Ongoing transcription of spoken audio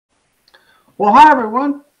Well, hi,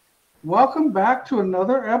 everyone. Welcome back to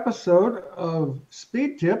another episode of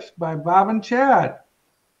Speed Tips by Bob and Chad.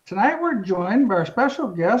 Tonight, we're joined by our special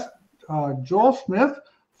guest, Joel Smith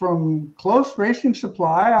from Close Racing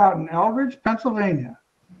Supply out in Eldridge, Pennsylvania.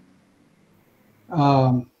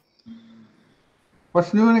 What's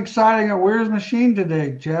new and exciting at Weir's Machine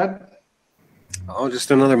today, Chad? Oh,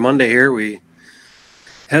 just another Monday here. We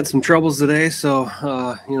had some troubles today, so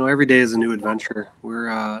every day is a new adventure. We're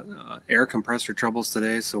air compressor troubles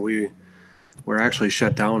today, so we're actually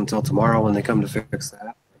shut down until tomorrow when they come to fix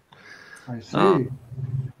that. I see.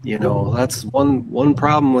 That's one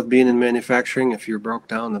problem with being in manufacturing. If you're broke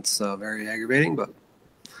down, that's very aggravating. But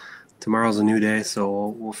tomorrow's a new day,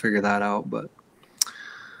 so we'll figure that out. But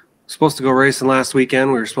supposed to go racing last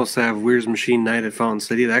weekend. We were supposed to have Weir's Machine Night at Fountain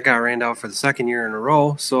City. That got rained out for the second year in a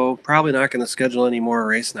row, so probably not going to schedule any more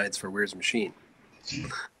race nights for Weir's Machine.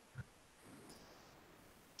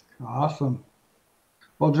 Awesome.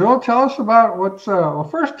 Well, Joel, tell us about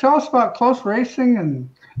first tell us about Close Racing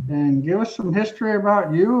and give us some history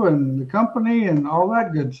about you and the company and all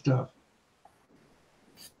that good stuff.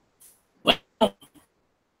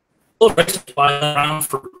 Close Racing has been around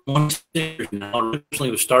for 26 years now. Originally,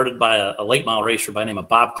 it was started by a late model racer by the name of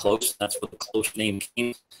Bob Close. That's where the Close name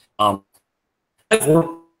came. I've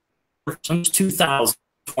worked since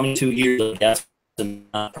 2022 years, I guess,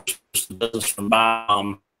 and purchased the business from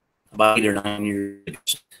Bob about 8 or 9 years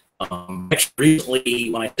ago. Actually, recently,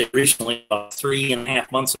 when I say recently, about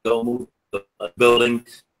 3.5 months ago, moved to a building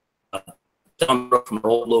down the road from our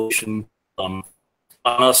old location on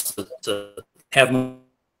us to have more.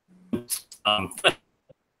 Does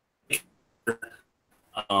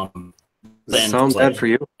it sound bad for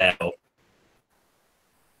you,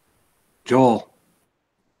 Joel?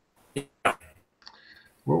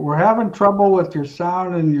 We're having trouble with your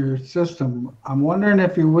sound and your system. I'm wondering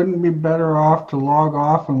if you wouldn't be better off to log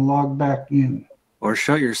off and log back in. Or is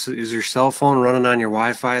your cell phone running on your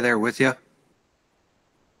Wi-Fi there with you?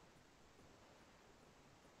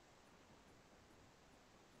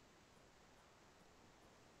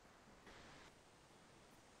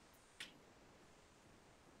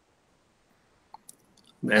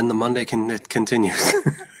 And the Monday continues.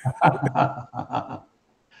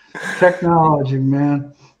 Technology,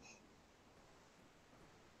 man.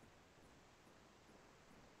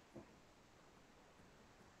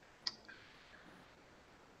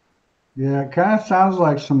 Yeah, it kind of sounds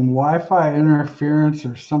like some Wi-Fi interference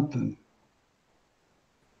or something.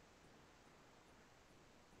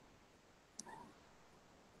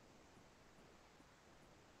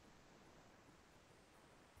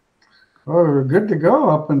 Well, we were good to go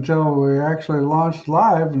up until we actually launched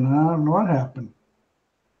live, and I don't know what happened.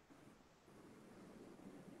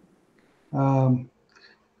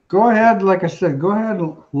 Go ahead, like I said, go ahead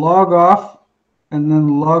and log off and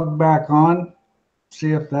then log back on.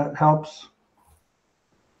 See if that helps.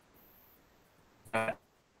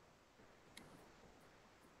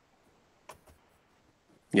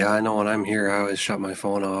 Yeah, I know when I'm here, I always shut my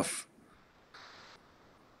phone off.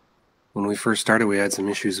 When we first started, we had some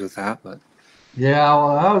issues with that, but yeah,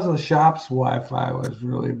 well, that was the shop's Wi-Fi was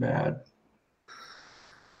really bad.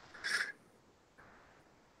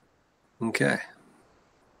 Okay.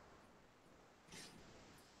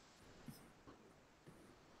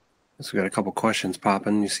 So we got a couple questions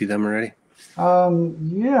popping. You see them already?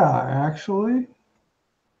 Yeah, actually.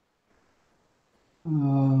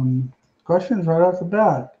 Questions right off the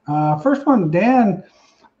bat. First one, Dan.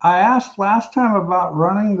 I asked last time about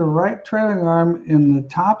running the right trailing arm in the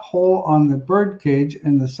top hole on the bird cage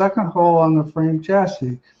and the second hole on the frame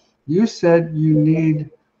chassis. You said you need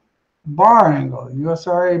bar angle,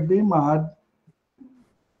 USRA B mod,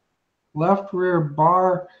 left rear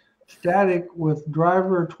bar static with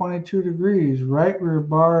driver 22 degrees, right rear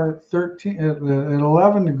bar 13 at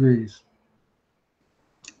 11 degrees.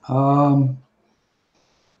 Well,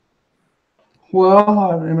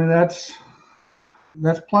 I mean,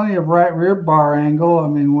 that's plenty of right rear bar angle. I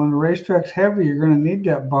mean, when the racetrack's heavy, you're going to need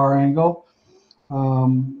that bar angle.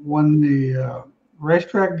 When the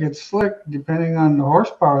racetrack gets slick, depending on the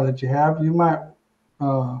horsepower that you have, you might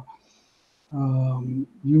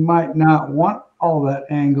not want all that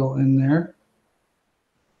angle in there.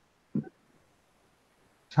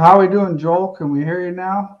 So how are we doing, Joel? Can we hear you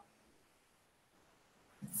now?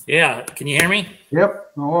 Yeah, can you hear me?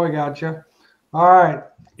 Yep. Oh, I got you. All right.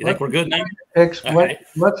 You think we're good now?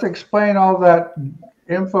 Let's explain all that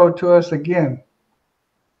info to us again.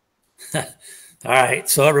 All right.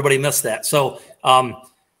 So everybody missed that. So Bob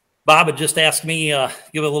had just asked me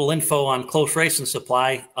give a little info on Close Racing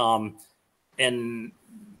Supply. And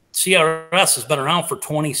CRS has been around for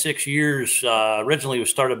 26 years. Originally, it was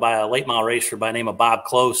started by a late model racer by the name of Bob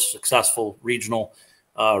Close, successful regional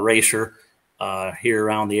racer here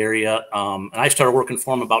around the area. And I started working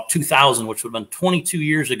for him about 2000, which would have been 22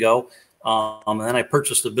 years ago. And then I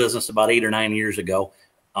purchased the business about 8 or 9 years ago.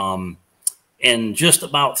 And just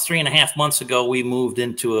about 3.5 months ago, we moved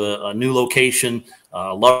into a new location,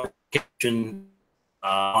 large location,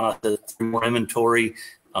 on more inventory,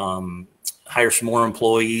 hire some more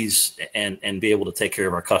employees, and be able to take care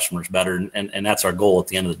of our customers better. And that's our goal at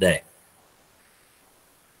the end of the day.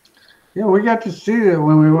 Yeah, we got to see it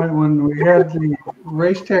when we had the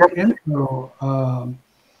Race Tech Intro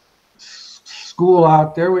school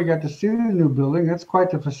out there. We got to see the new building. That's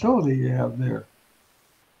quite the facility you have there.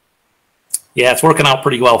 Yeah, it's working out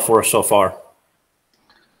pretty well for us so far.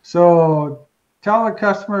 So tell the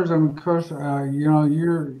customers, and of course, you know,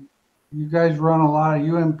 you guys run a lot of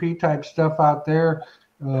UMP type stuff out there,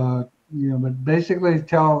 you know, but basically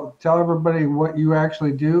tell everybody what you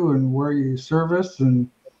actually do and where you service. And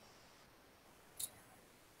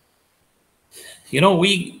you know,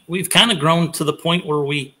 we've kind of grown to the point where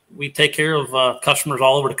we take care of customers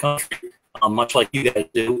all over the country, much like you guys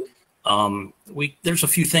do. There's a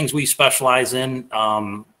few things we specialize in.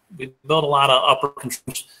 We build a lot of upper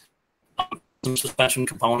controls, some suspension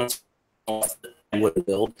components that I would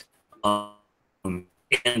build,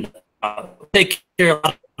 and take care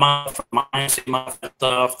of a lot of my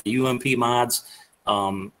stuff, the UMP mods.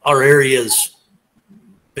 Our area's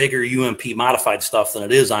bigger UMP modified stuff than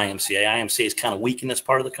it is IMCA. IMCA is kind of weak in this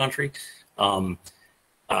part of the country. And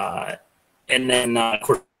then, of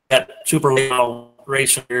course, that super late model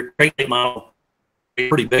racing here, crate late model,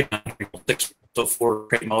 pretty big, 604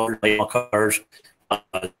 crate motor late model cars.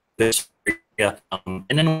 This area. And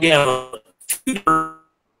then we have a few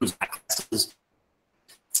classes.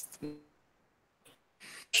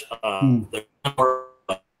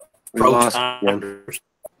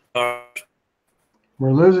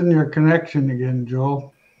 We're losing your connection again,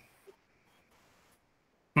 Joel.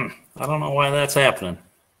 I don't know why that's happening.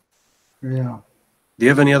 Yeah. Do you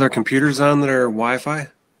have any other computers on that are Wi-Fi?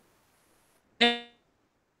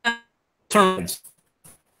 Turns.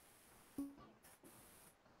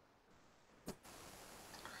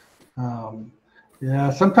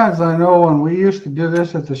 Yeah, sometimes I know when we used to do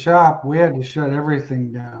this at the shop, we had to shut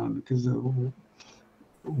everything down because the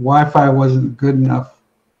Wi-Fi wasn't good enough.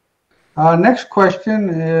 Next question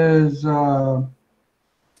is Ryan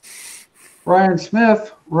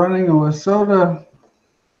Smith running a Wasota.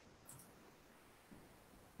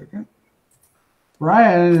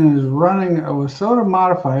 Ryan is running a Wasota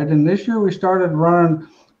modified, and this year we started running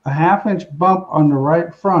a 1/2-inch bump on the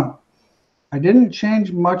right front. I didn't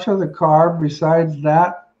change much of the car besides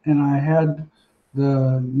that, and I had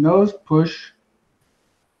the nose push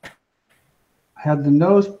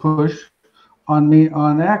on me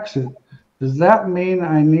on exit. Does that mean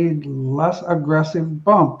I need less aggressive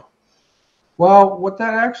bump? Well, what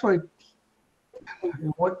that actually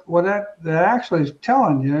is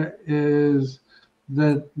telling you is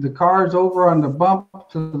that the car's over on the bump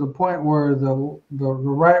to the point where the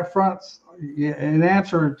right front's, in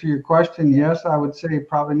answer to your question, yes, I would say you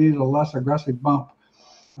probably need a less aggressive bump,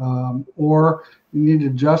 or you need to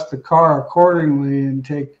adjust the car accordingly and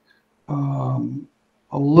take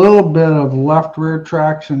a little bit of left rear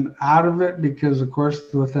traction out of it, because of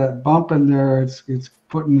course with that bump in there, it's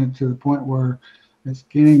putting it to the point where it's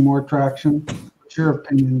gaining more traction. What's your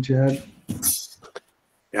opinion, Chad?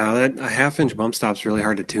 Yeah, that a 1/2-inch bump stop's really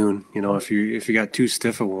hard to tune. You know, if you got too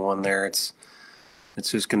stiff of one there, it's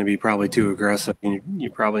just going to be probably too aggressive. You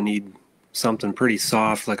probably need something pretty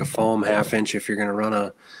soft, like a foam 1/2-inch, if you're going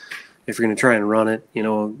to try and run it. You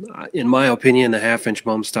know, in my opinion, the 1/2-inch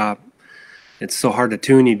bump stop, it's so hard to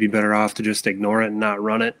tune. You'd be better off to just ignore it and not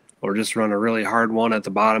run it, or just run a really hard one at the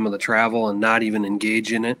bottom of the travel and not even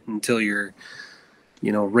engage in it until you're,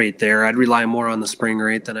 you know, right there. I'd rely more on the spring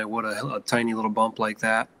rate than I would a tiny little bump like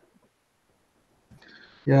that.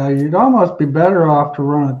 Yeah, you'd almost be better off to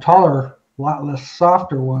run a taller, lot less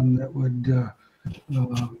softer one that would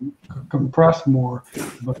compress more.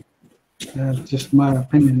 But that's just my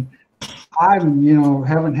opinion. I, you know,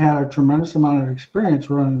 haven't had a tremendous amount of experience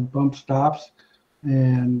running bump stops,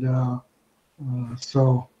 and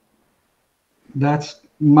so that's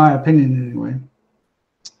my opinion anyway.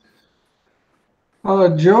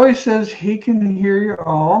 Joey says he can hear you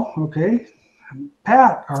all. Okay.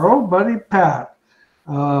 Pat, our old buddy Pat,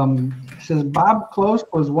 says Bob Close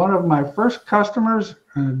was one of my first customers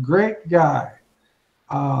and a great guy.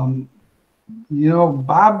 You know,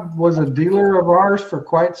 Bob was a dealer of ours for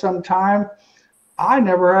quite some time. I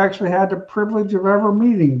never actually had the privilege of ever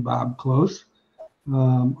meeting Bob close.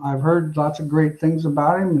 I've heard lots of great things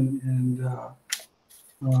about him,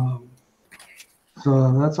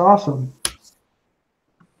 so that's awesome.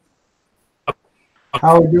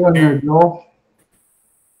 How are we doing there, Joel?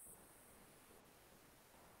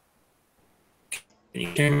 Can you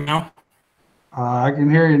hear me now? I can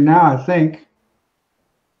hear you now, I think.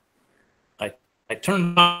 I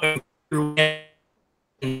turned on the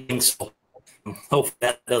so hope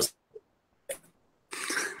that does.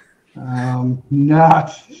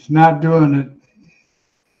 Not doing it.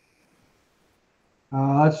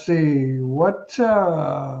 Let's see.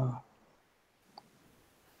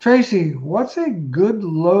 Tracy, what's a good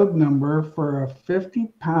load number for a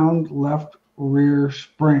 50-pound left rear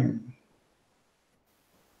spring?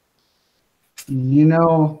 You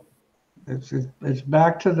know, it's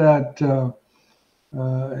back to that.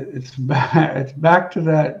 It's back to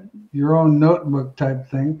that your own notebook type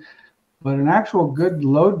thing, but an actual good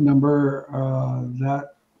load number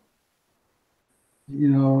that, you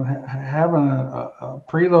know, having a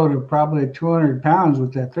preload of probably 200 pounds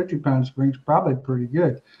with that 50-pound spring is probably pretty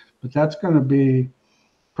good, but that's going to be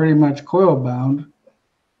pretty much coil bound.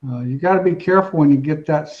 You got to be careful when you get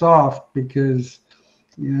that soft, because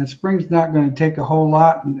you know, spring's not going to take a whole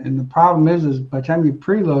lot, and the problem is by the time you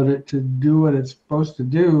preload it to do what it's supposed to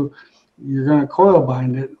do, you're going to coil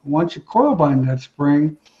bind it. Once you coil bind that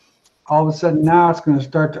spring, all of a sudden now it's going to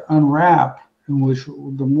start to unwrap, and which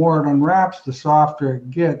the more it unwraps, the softer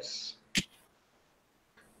it gets.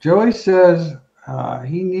 Joey says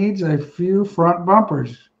he needs a few front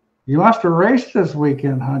bumpers. You must have raced this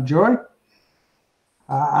weekend, huh, Joey?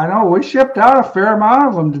 I know we shipped out a fair amount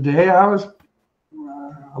of them today. I was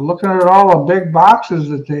looking at all the big boxes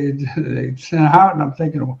that they sent out, and I'm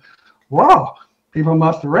thinking, wow, people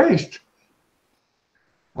must have raced.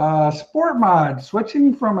 Sport mod,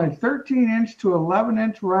 switching from a 13-inch to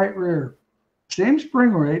 11-inch right rear. Same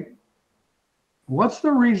spring rate. What's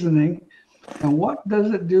the reasoning, and what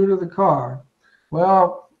does it do to the car?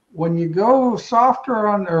 Well, when you go softer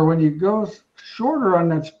on, or when you go shorter on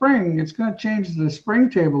that spring, it's going to change the spring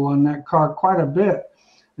table on that car quite a bit.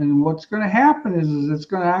 And what's going to happen is it's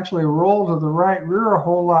going to actually roll to the right rear a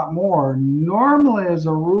whole lot more. Normally, as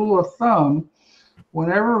a rule of thumb,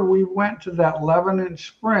 whenever we went to that 11-inch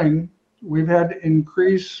spring, we've had to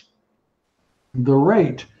increase the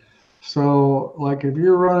rate. So, like if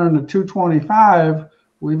you're running a 225,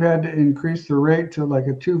 we've had to increase the rate to like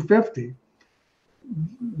a 250.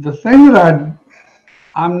 The thing that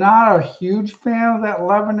I'm not a huge fan of that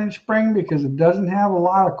 11-inch spring, because it doesn't have a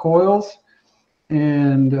lot of coils.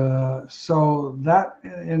 And so that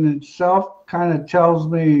in itself kind of tells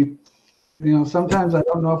me, you know, sometimes I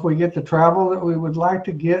don't know if we get the travel that we would like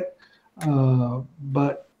to get,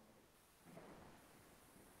 but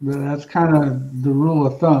that's kind of the rule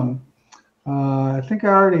of thumb. I think I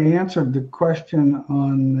already answered the question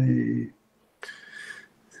on the...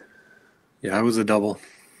 Yeah, I was a double.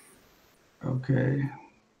 Okay.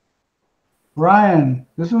 Ryan,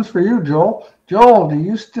 this one's for you, Joel. Joel, do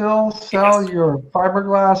you still sell your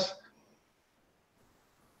fiberglass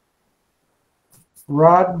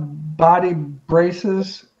rod body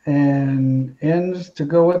braces and ends to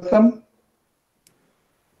go with them?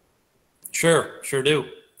 Sure do.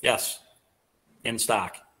 Yes, in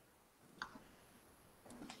stock.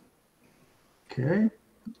 Okay.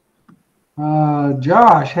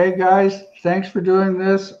 Josh, hey guys, thanks for doing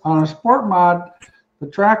this. On a sport mod, the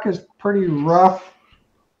track is pretty rough,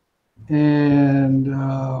 and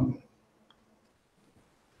the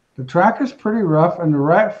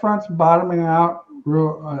right front's bottoming out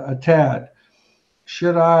a tad.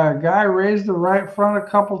 Should a guy raise the right front a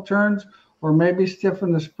couple turns, or maybe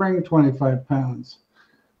stiffen the spring 25 pounds?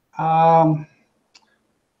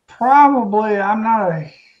 Probably. I'm not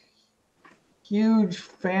a huge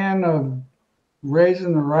fan of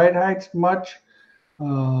raising the right heights much.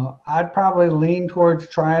 I'd probably lean towards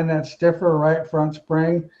trying that stiffer right front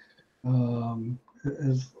spring,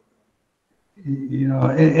 as you know,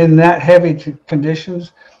 in that heavy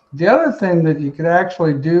conditions. The other thing that you could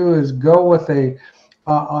actually do is go with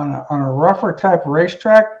on a rougher type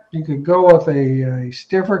racetrack. You could go with a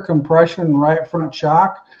stiffer compression right front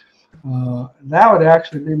shock. That would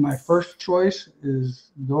actually be my first choice, is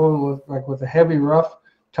go with a heavy rough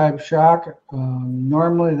type shock.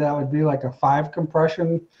 Normally that would be like a 5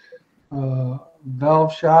 compression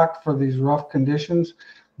valve shock for these rough conditions.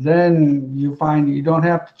 Then you find you don't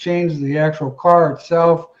have to change the actual car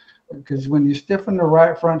itself, because when you stiffen the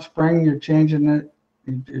right front spring, you're changing it.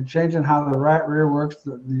 You're changing how the right rear works.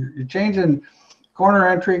 You're changing corner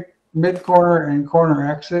entry, mid corner, and corner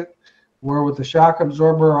exit. where with the shock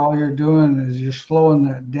absorber, all you're doing is you're slowing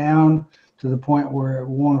that down to the point where it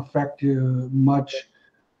won't affect you much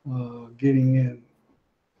getting in.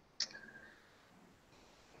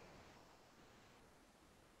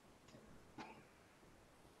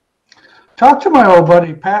 Talked to my old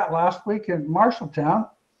buddy Pat last week in Marshalltown.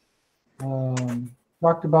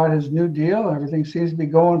 Talked about his new deal. Everything seems to be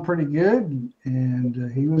going pretty good,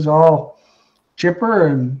 and he was all chipper,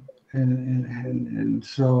 and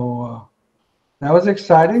so that was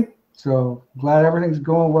exciting. So glad everything's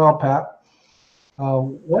going well, Pat.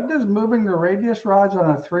 What does moving the radius rods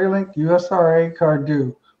on a 3-link USRA car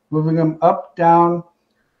do? Moving them up, down,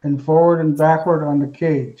 and forward and backward on the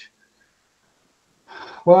cage.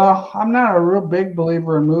 Well, I'm not a real big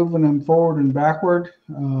believer in moving them forward and backward.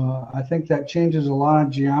 I think that changes a lot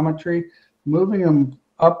of geometry. Moving them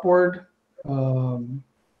upward, now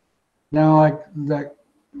like that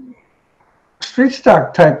street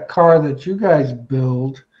stock type car that you guys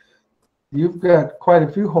build, you've got quite a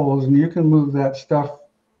few holes and you can move that stuff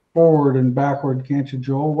forward and backward, can't you,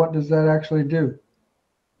 Joel? What does that actually do?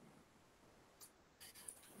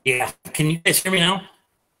 Yeah, can you guys hear me now?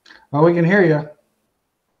 Oh, we can hear you.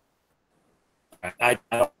 I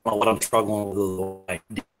don't know what I'm struggling with,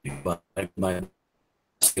 but my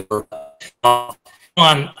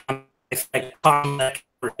if I come that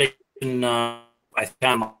conversation, I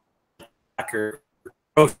found hacker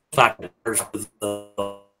factors with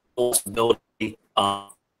the whole stability.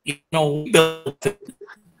 We built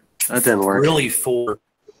That didn't work. really for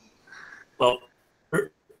so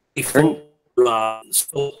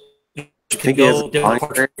I think he has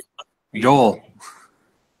Joel.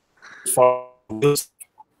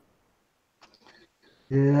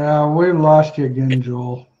 Yeah, we lost you again,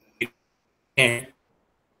 Joel. Yeah,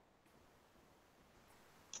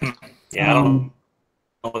 I don't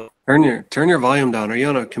know. Turn your volume down. Are you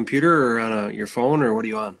on a computer or on your phone, or what are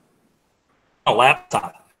you on? A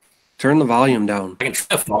laptop. Turn the volume down. I can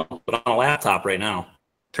try a phone, but on a laptop right now.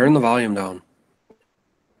 Turn the volume down.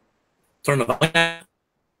 Turn the volume down.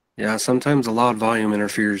 Yeah, sometimes a loud volume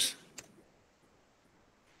interferes.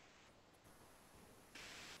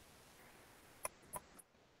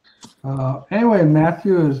 Anyway,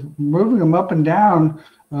 Matthew is moving them up and down.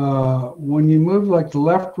 When you move like the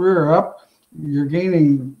left rear up, you're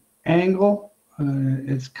gaining angle.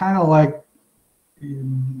 It's kind of like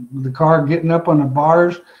the car getting up on the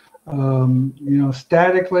bars.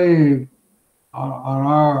 Statically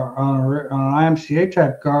on an IMCA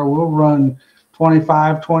type car, we'll run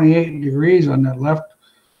 25, 28 degrees on that left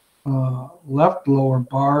lower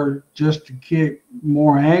bar just to keep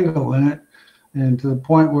more angle in it. And to the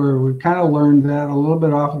point where we kind of learned that a little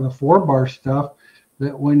bit off of the 4-bar stuff,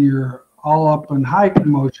 that when you're all up in hike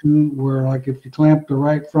motion, where like if you clamp the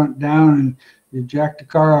right front down and you jack the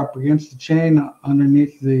car up against the chain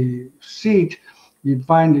underneath the seat, you'd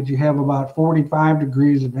find that you have about 45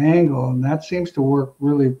 degrees of angle, and that seems to work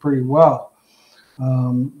really pretty well.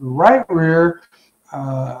 The right rear,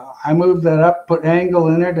 I move that up, put angle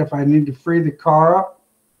in it if I need to free the car up.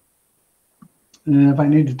 And if I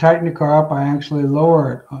need to tighten the car up, I actually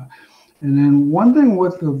lower it. And then one thing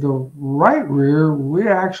with the right rear, we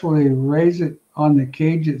actually raise it on the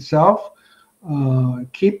cage itself,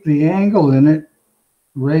 keep the angle in it,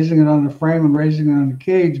 raising it on the frame and raising it on the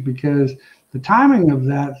cage, because the timing of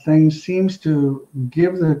that thing seems to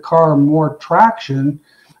give the car more traction,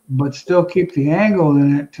 but still keep the angle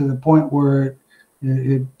in it to the point where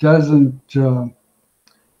it doesn't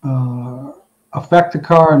affect the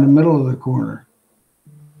car in the middle of the corner.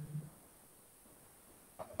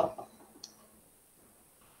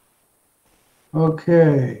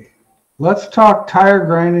 Okay, let's talk tire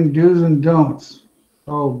grinding do's and don'ts.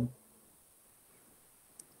 Oh,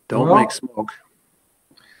 don't make smoke.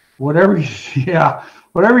 Whatever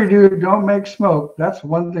you do, don't make smoke. That's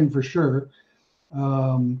one thing for sure.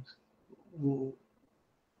 The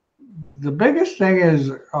biggest thing is,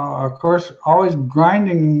 of course, always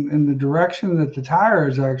grinding in the direction that the tire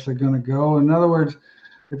is actually going to go. In other words,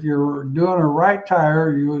 if you're doing a right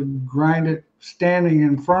tire, you would grind it standing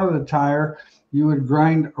in front of the tire. You would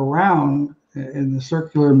grind around in the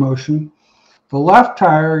circular motion. The left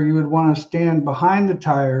tire, you would want to stand behind the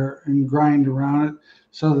tire and grind around it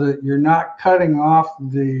so that you're not cutting off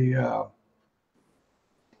the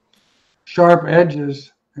sharp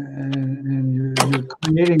edges, and you're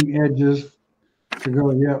creating edges to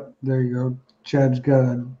go. Yep, there you go. Chad's got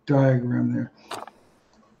a diagram there.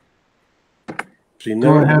 So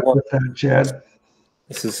go ahead with that, Chad.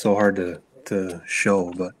 This is so hard to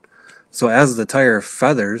show, but so as the tire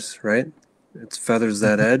feathers, right? It feathers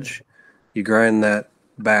that edge. You grind that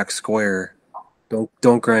back square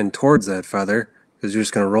Don't grind towards that feather, because you're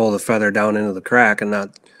just going to roll the feather down into the crack and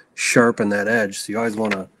not sharpen that edge. So you always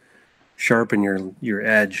want to sharpen your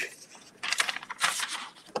edge.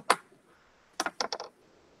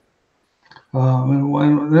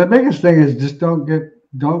 And the biggest thing is just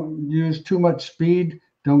don't use too much speed.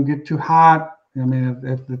 Don't get too hot. I mean,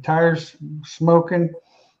 if the tire's smoking,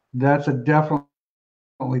 that's a definitely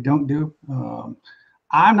don't do.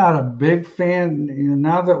 I'm not a big fan.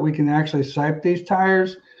 Now that we can actually sipe these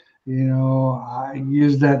tires, I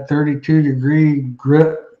use that 32-degree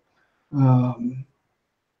grip.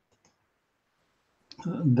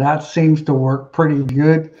 That seems to work pretty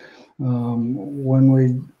good when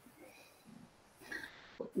we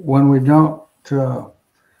don't.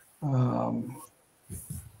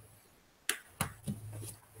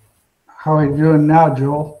 How are you doing now,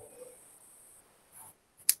 Joel?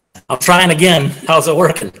 I'm trying again. How's it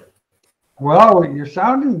working? Well, you're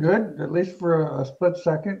sounding good, at least for a split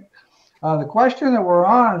second. The question that we're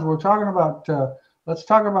on is we're talking about, let's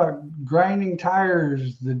talk about grinding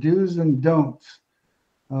tires, the do's and don'ts.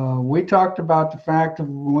 We talked about the fact of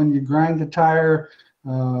when you grind the tire,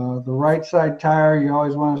 the right side tire, you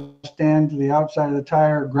always want to stand to the outside of the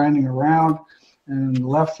tire grinding around, and the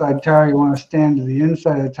left side tire, you want to stand to the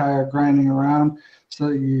inside of the tire grinding around, so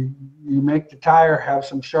that you make the tire have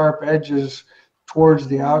some sharp edges towards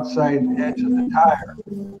the outside edge of the tire.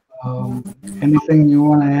 Anything you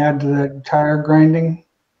want to add to that tire grinding?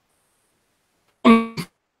 And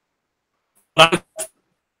a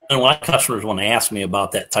lot of customers want to ask me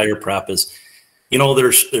about that tire prep is,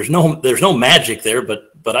 there's no magic there, but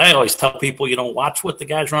I always tell people, watch what the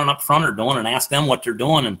guys running up front are doing and ask them what they're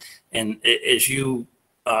doing, and as you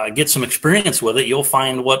get some experience with it, you'll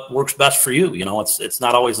find what works best for you. It's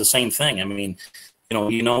not always the same thing. I mean,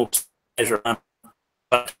 guys are on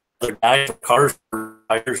other guys, cars,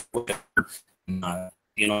 tires, how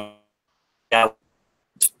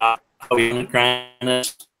you grind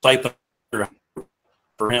this type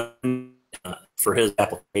for him for his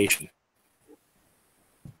application.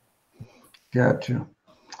 Gotcha.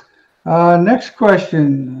 Next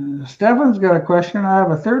question. Stefan's got a question. I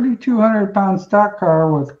have a 3,200-pound stock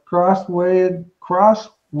car with cross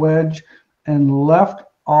wedge and left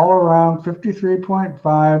all around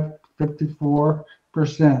 53.5,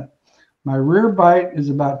 54%. My rear bite is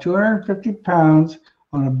about 250 pounds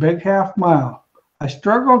on a big half mile. I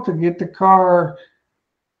struggle to get the car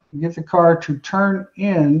to turn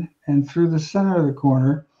in and through the center of the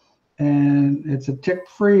corner, and it's a tick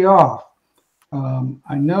free off.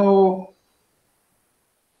 I know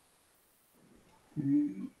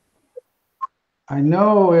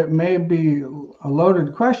it may be a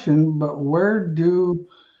loaded question, but where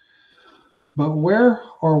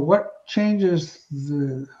or what changes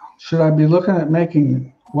should I be looking at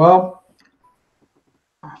making? Well,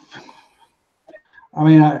 I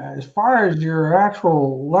mean, as far as your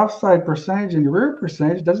actual left side percentage and your rear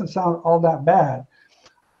percentage, doesn't sound all that bad.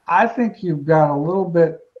 I think you've got a little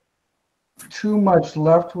bit too much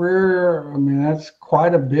left rear. I mean, that's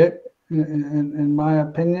quite a bit in my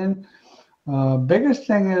opinion. Biggest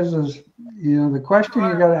thing is the question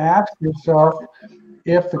you got to ask yourself,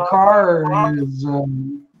 if the car is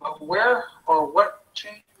where or what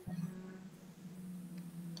change.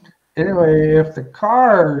 Anyway, if the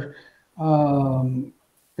car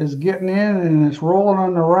is getting in and it's rolling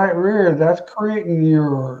on the right rear, that's creating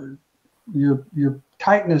your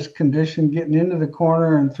tightness condition getting into the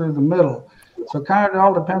corner and through the middle. So kind of it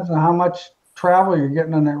all depends on how much travel you're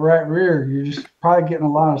getting on that right rear. You're just probably getting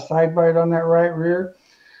a lot of side bite on that right rear.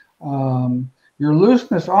 Your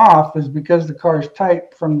looseness off is because the car is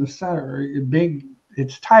tight from the center.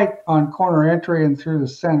 It's tight on corner entry and through the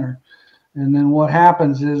center. And then what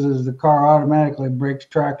happens is the car automatically breaks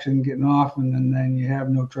traction getting off, and then you have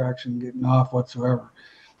no traction getting off whatsoever.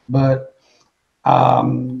 But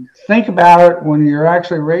think about it when you're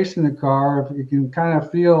actually racing the car. If you can kind of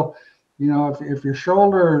feel, if your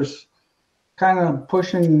shoulders kind of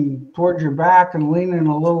pushing towards your back and leaning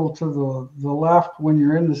a little to the left when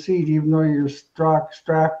you're in the seat, even though you're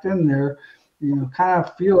strapped in there, kind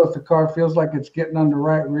of feel if the car feels like it's getting on the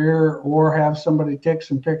right rear, or have somebody take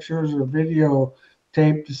some pictures or video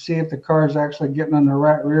tape to see if the car is actually getting on the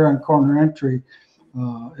right rear on corner entry.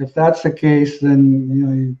 If that's the case,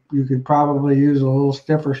 then you could probably use a little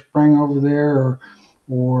stiffer spring over there,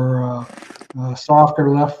 or a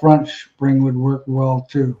softer left front spring would work well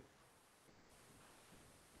too.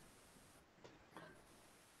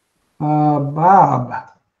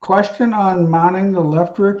 Bob, question on mounting the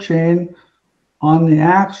left rear chain on the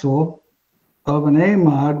axle of an A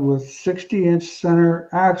mod with 60-inch center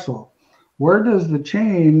axle. Where does the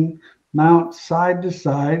chain mount side to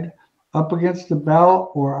side, up against the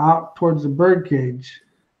bell, or out towards the birdcage?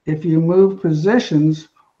 If you move positions,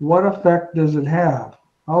 what effect does it have?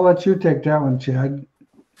 I'll let you take that one, Chad.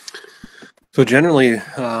 So generally,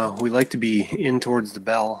 we like to be in towards the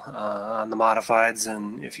bell on the modifieds,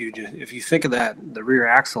 and if you think of the rear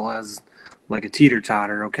axle as like a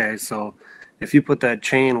teeter-totter, okay, so if you put that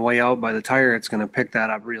chain way out by the tire, it's going to pick that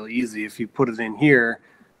up real easy. If you put it in here,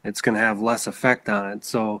 it's going to have less effect on it.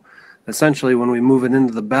 So essentially, when we move it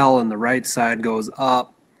into the bell and the right side goes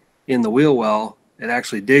up in the wheel well, it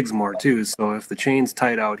actually digs more too. So if the chain's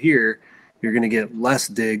tight out here, you're going to get less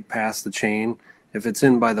dig past the chain. If it's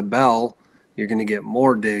in by the bell, you're going to get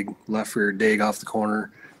more dig, left rear dig off the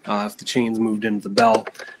corner if the chain's moved into the bell,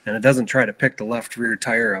 and it doesn't try to pick the left rear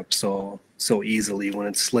tire up so easily when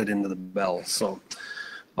it's slid into the bell. So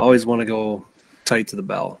always want to go tight to the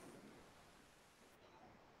bell.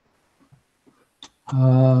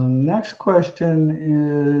 Next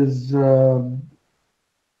question is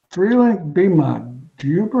 3-link B-mod. Do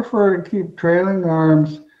you prefer to keep trailing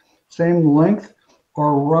arms same length,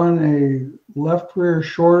 or run a left rear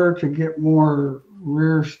shorter to get more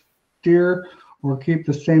rear steer, or keep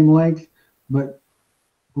the same length but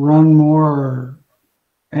run more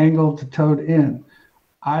angle to towed in?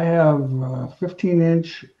 I have a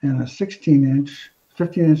 15-inch and a 16-inch,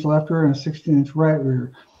 15-inch left rear and a 16-inch right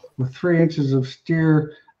rear with 3 inches of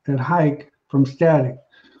steer at hike from static.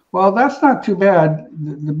 Well, that's not too bad.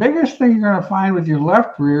 The biggest thing you're going to find with your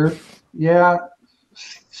left rear, yeah,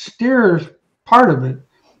 steer is part of it,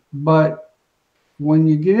 but when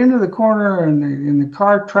you get into the corner and the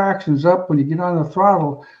car tractions up, when you get on the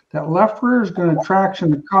throttle, that left rear is going to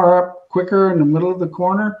traction the car up quicker in the middle of the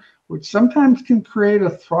corner, which sometimes can create a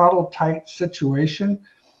throttle tight situation.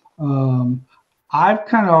 I've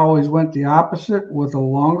kind of always went the opposite with a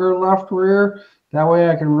longer left rear. That way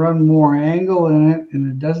I can run more angle in it,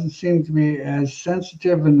 and it doesn't seem to be as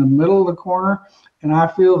sensitive in the middle of the corner. And I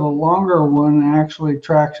feel the longer one actually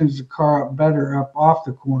tractions the car up better up off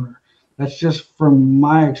the corner. That's just from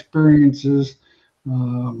my experiences.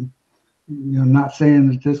 Not saying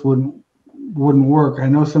that this wouldn't work. I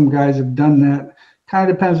know some guys have done that.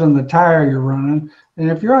 Kind of depends on the tire you're running.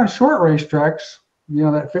 And if you're on short racetracks,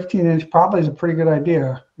 that 15-inch probably is a pretty good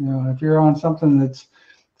idea. If you're on something that's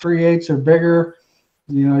 3/8 or bigger,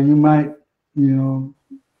 you might,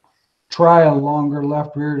 try a longer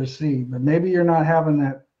left rear to see, but maybe you're not having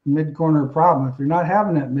that mid-corner problem. If you're not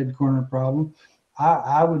having that mid-corner problem,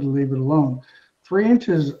 I would leave it alone. 3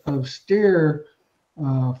 inches of steer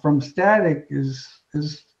from static is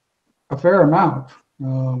a fair amount.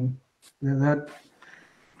 That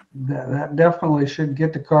definitely should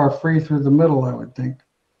get the car free through the middle, I would think.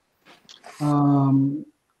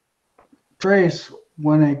 Trace,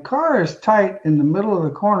 when a car is tight in the middle of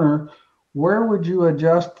the corner, where would you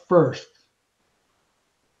adjust first?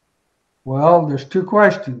 Well, there's two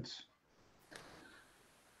questions.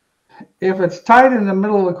 If it's tight in the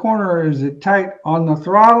middle of the corner, is it tight on the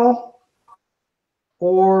throttle,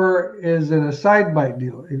 or is it a side bite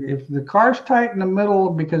deal? If the car's tight in the middle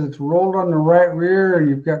because it's rolled on the right rear and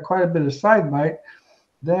you've got quite a bit of side bite,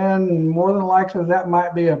 then more than likely that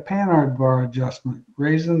might be a Panhard bar adjustment.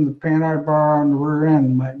 Raising the Panhard bar on the rear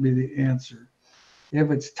end might be the answer. If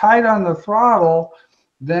it's tight on the throttle,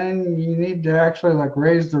 then you need to actually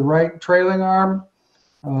raise the right trailing arm,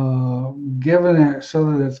 giving it so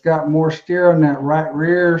that it's got more steer on that right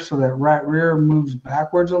rear, so that right rear moves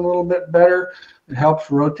backwards a little bit better. It helps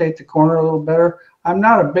rotate the corner a little better. I'm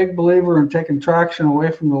not a big believer in taking traction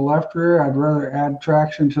away from the left rear. I'd rather add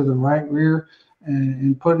traction to the right rear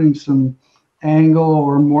and putting some angle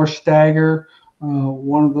or more stagger.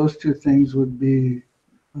 One of those two things would be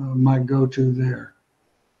my go-to there.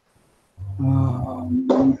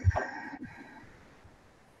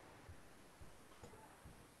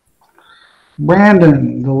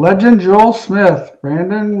 Brandon, the legend Joel Smith,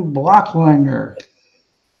 Brandon Blocklanger.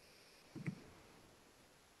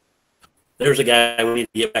 There's a guy we need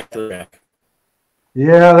to get back to the track.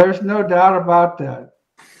 Yeah, there's no doubt about that.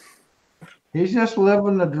 He's just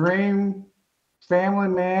living the dream, family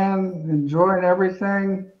man, enjoying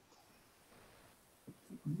everything.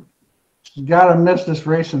 You got to miss this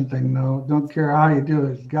racing thing, though. Don't care how you do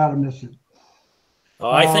it. You got to miss it. Oh,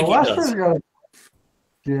 I think he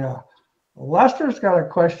does. Lester's got a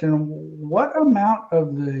question. What amount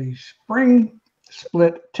of the spring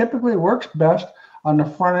split typically works best on the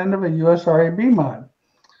front end of a USRA B-mod?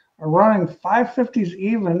 Running 550s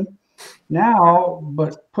even now,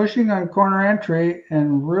 but pushing on corner entry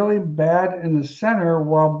and really bad in the center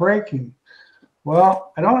while braking.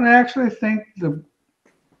 Well, I don't actually think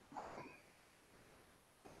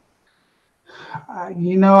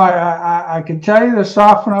You know, I can tell you to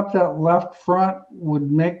soften up that left front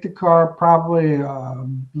would make the car probably a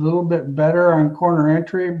little bit better on corner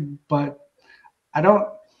entry, but I don't.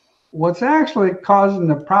 What's actually causing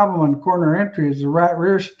the problem on corner entry is the right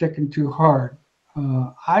rear sticking too hard.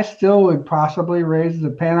 I still would possibly raise the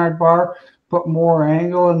panhard bar, put more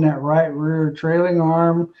angle in that right rear trailing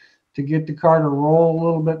arm to get the car to roll a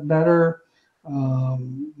little bit better.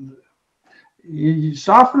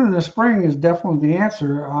 Softening the spring is definitely the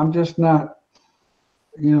answer. I'm just not,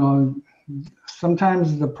 you know,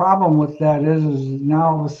 sometimes the problem with that is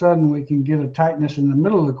now all of a sudden we can get a tightness in the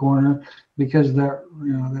middle of the corner because that,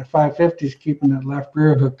 you know, that 550 is keeping that left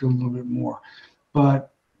rear hooked a little bit more.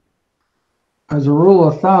 But as a rule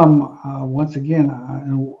of thumb, once again,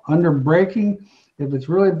 under braking, if it's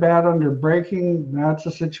really bad under braking, that's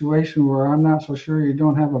a situation where I'm not so sure you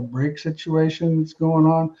don't have a brake situation that's going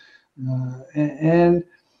on. And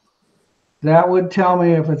that would tell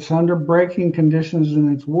me if it's under braking conditions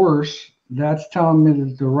and it's worse, that's telling me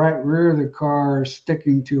that the right rear of the car is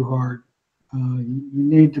sticking too hard. You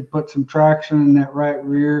need to put some traction in that right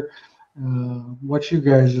rear. What's you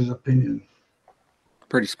guys' opinion?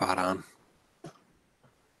 Pretty spot on.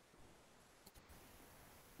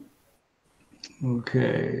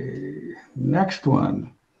 Okay, next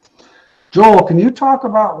one. Joel, can you talk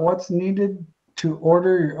about what's needed to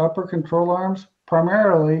order your upper control arms,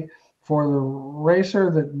 primarily for the racer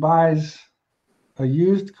that buys a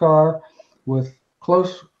used car with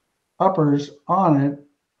close uppers on it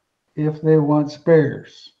if they want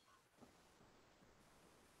spares?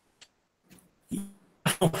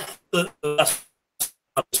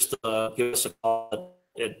 Just give us a call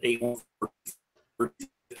at 814-50.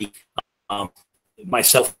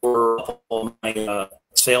 Myself or all my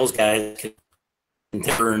sales guys can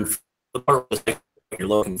turn the part what you're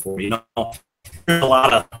looking for. You know, there's a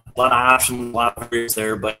lot of options, a lot of areas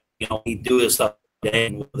there, but you know, we do this stuff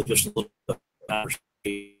today with just a little bit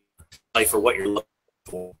of for what you're looking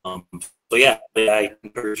for. So yeah, I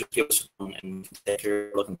encourage you to give us one and that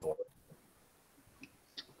you're looking for.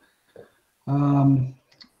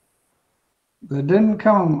 That didn't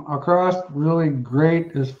come across really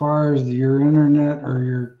great as far as your internet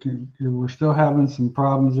or we're still having some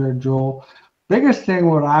problems there, Joel. Biggest thing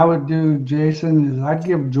what I would do, Jason, is I'd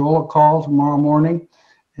give Joel a call tomorrow morning,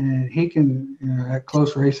 and he can, you know, at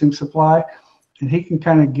Close Racing Supply, and he can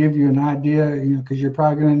kind of give you an idea, you know, because you're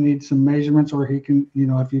probably going to need some measurements, or he can, you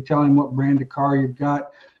know, if you tell him what brand of car you've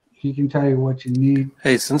got, he can tell you what you need.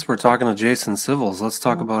 Hey, since we're talking to Jason Civils, let's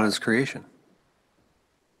talk about his creation.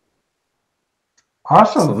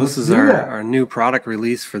 Awesome. So this is our new product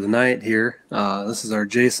release for the night here. This is our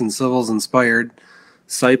Jason Civils inspired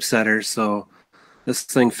sipe setter. So this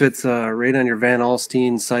thing fits right on your Van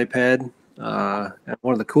Alstyne sipe head. And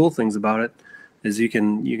one of the cool things about it is you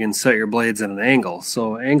can set your blades at an angle.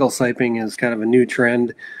 So angle siping is kind of a new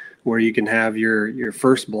trend where you can have your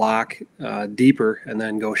first block deeper and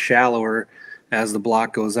then go shallower as the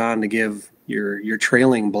block goes on to give your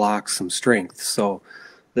trailing blocks some strength. So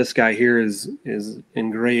this guy here is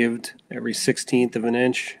engraved every 1/16 of an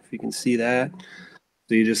inch, if you can see that.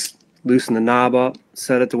 So you just loosen the knob up,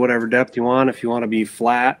 set it to whatever depth you want. If you want to be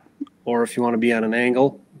flat or if you want to be at an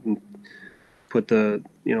angle, you can put the,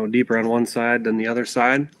 you know, deeper on one side than the other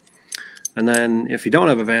side. And then if you don't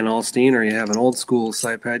have a Van Alstyne or you have an old school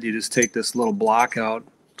sipe head, you just take this little block out,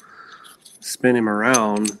 spin him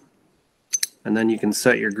around, and then you can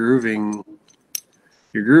set your grooving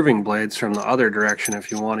blades from the other direction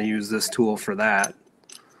if you want to use this tool for that.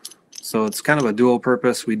 So it's kind of a dual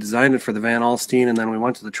purpose. We designed it for the Van Alstyne, and then we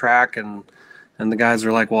went to the track, and the guys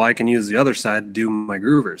were like, well, I can use the other side to do my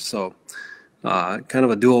groovers. So kind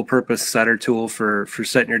of a dual purpose setter tool for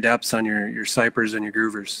setting your depths on your sipers and your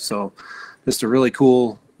groovers. So just a really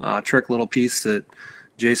cool trick little piece that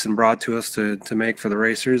Jason brought to us to make for the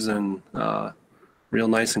racers, and real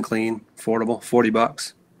nice and clean, affordable,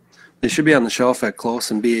 $40. They should be on the shelf at Close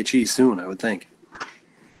and BHE soon, I would think.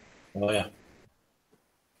 Oh, yeah.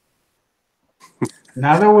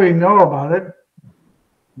 Now that we know about it,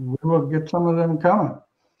 we will get some of them coming.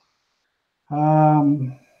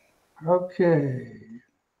 Okay.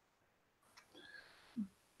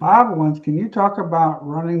 Bob wants, can you talk about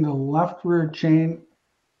running the left rear chain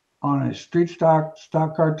on a street stock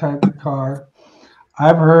car type of car?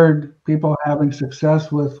 I've heard people having success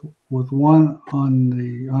with one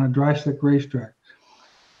on a dry stick racetrack.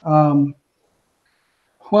 Well,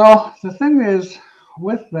 the thing is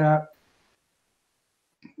with that,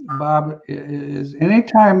 Bob, is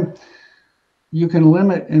anytime you can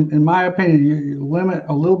limit, in my opinion, you limit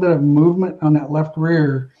a little bit of movement on that left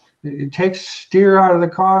rear, it takes steer out of the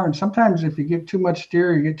car. And sometimes if you get too much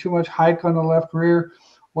steer, you get too much hike on the left rear.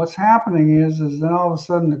 What's happening is then all of a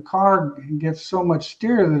sudden the car gets so much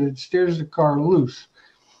steer that it steers the car loose.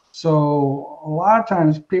 So a lot of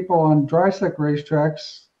times people on dry slick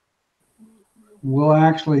racetracks will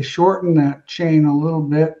actually shorten that chain a little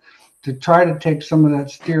bit to try to take some of that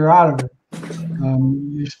steer out of it.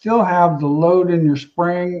 You still have the load in your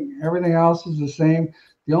spring. Everything else is the same.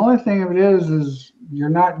 The only thing of it is you're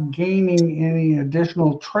not gaining any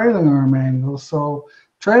additional trailing arm angle. So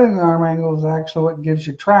trailing arm angle is actually what gives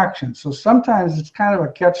you traction. So sometimes it's kind of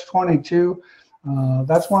a catch-22.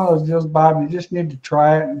 That's one of those deals, Bob. You just need to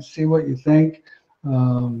try it and see what you think.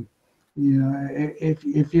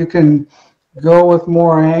 If you can go with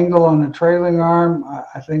more angle on the trailing arm,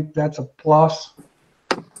 I think that's a plus.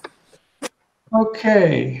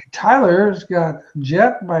 Okay, Tyler's got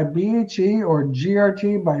Jet by BHE or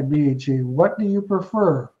GRT by BHE. What do you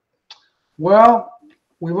prefer? Well,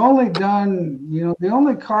 we've only done, the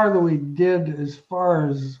only car that we did as far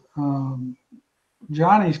as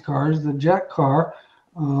Johnny's cars, the Jet car,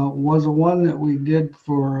 was the one that we did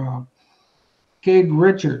for Cade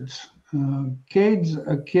Richards. Cade's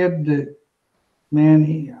a kid that,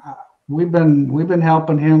 man, we've been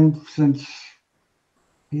helping him since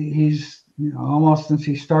he's almost since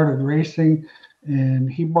he started racing,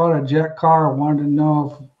 and he bought a Jet car. Wanted to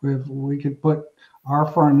know if we could put our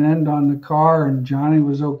front end on the car, and Johnny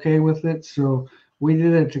was okay with it. So we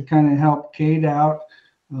did it to kind of help Cade out.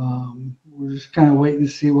 We're just kind of waiting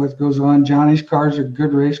to see what goes on. Johnny's cars are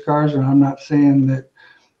good race cars, and I'm not saying that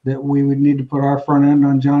we would need to put our front end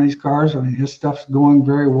on Johnny's cars. I mean, his stuff's going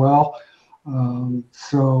very well.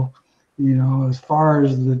 So, as far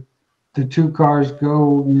as the two cars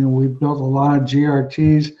go, we've built a lot of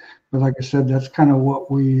GRTs, but like I said, that's kind of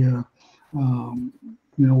what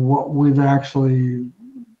what we've actually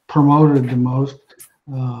promoted the most.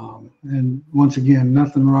 And once again,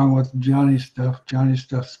 nothing wrong with Johnny's stuff. Johnny's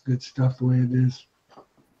stuff's good stuff the way it is.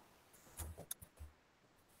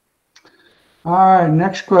 All right,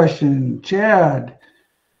 next question. Chad,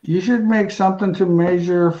 you should make something to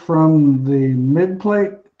measure from the mid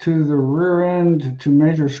plate to the rear end to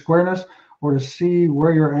measure squareness, or to see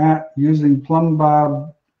where you're at using plumb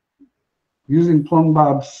bob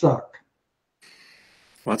suck.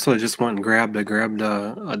 Well, that's what I just went and grabbed. I grabbed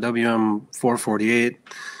a WM448.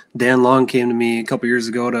 Dan Long came to me a couple years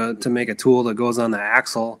ago to make a tool that goes on the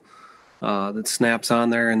axle that snaps on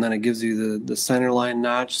there, and then it gives you the center line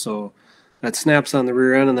notch. So that snaps on the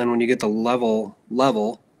rear end, and then when you get the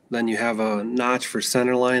level, then you have a notch for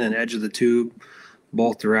center line and edge of the tube,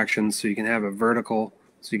 both directions. So you can have it vertical.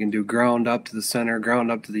 So you can do ground up to the center,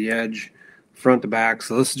 ground up to the edge, front to back.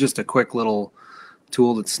 So this is just a quick little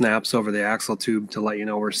tool that snaps over the axle tube to let you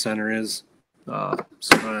know where center is. So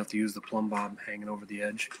you don't have to use the plumb bob hanging over the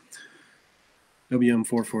edge.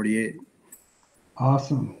 WM448.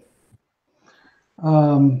 Awesome.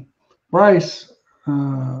 Bryce,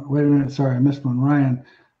 wait a minute, sorry, I missed one. Ryan,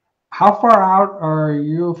 how far out are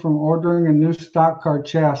you from ordering a new stock car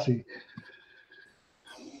chassis?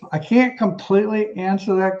 I can't completely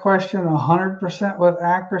answer that question 100% with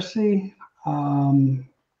accuracy.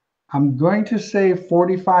 I'm going to say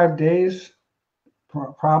 45 days,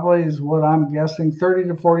 probably is what I'm guessing, 30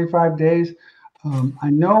 to 45 days. I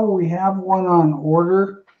know we have one on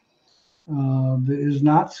order that is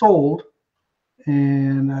not sold,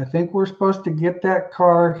 and I think we're supposed to get that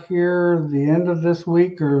car here the end of this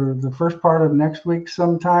week or the first part of next week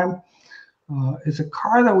sometime. It's a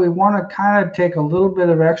car that we want to kind of take a little bit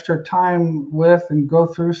of extra time with and go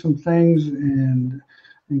through some things and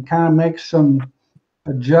kind of make some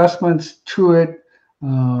adjustments to it,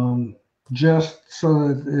 just so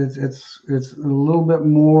that it's a little bit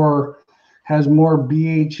more, has more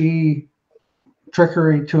BHE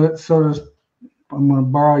trickery to it. So I'm going to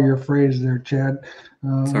borrow your phrase there, Chad. A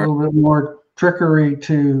little bit more trickery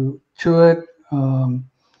to it.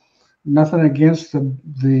 Nothing against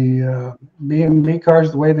the B&B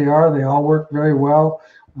cars the way they are. They all work very well.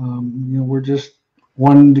 We're just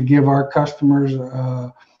wanting to give our customers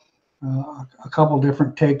a couple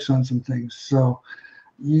different takes on some things. So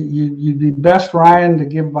you'd be best, Ryan, to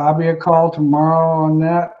give Bobby a call tomorrow on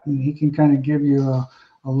that, and he can kind of give you a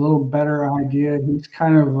little better idea. He's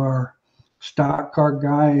kind of our stock car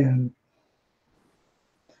guy, and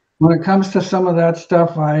when it comes to some of that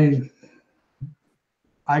stuff, I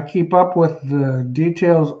keep up with the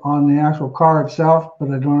details on the actual car itself, but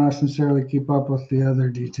I don't necessarily keep up with the other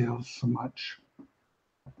details so much.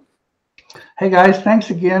 Hey guys, thanks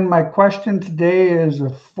again. My question today is a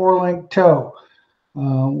 4-link toe.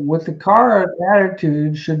 With the car at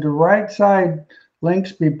attitude, should the right side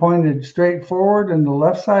links be pointed straight forward and the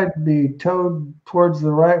left side be towed towards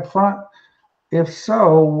the right front? If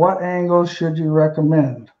so, what angles should you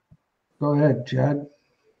recommend? Go ahead, Chad.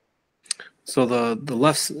 So the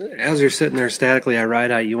left, as you're sitting there statically at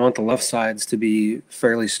ride height, you want the left sides to be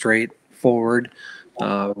fairly straight forward.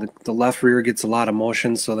 The left rear gets a lot of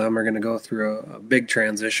motion, so them are going to go through a big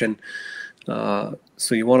transition. So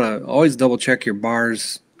you want to always double check your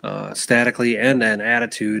bars statically and at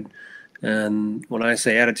attitude. And when I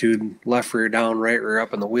say attitude, left rear down, right rear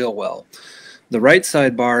up in the wheel well. The right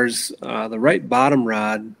side bars, the right bottom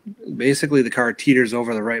rod, basically the car teeters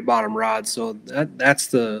over the right bottom rod. So that's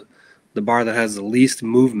the bar that has the least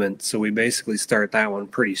movement. So we basically start that one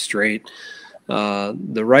pretty straight.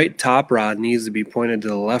 The right top rod needs to be pointed to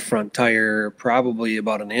the left front tire, probably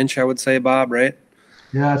about an inch, I would say, Bob, right?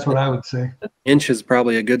 Yeah, that's what I would say. An inch is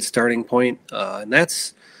probably a good starting point. And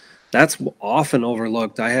that's often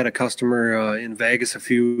overlooked. I had a customer in Vegas a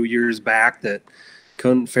few years back that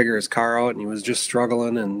couldn't figure his car out, and he was just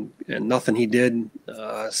struggling, and nothing he did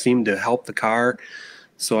seemed to help the car.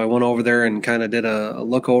 So I went over there and kind of did a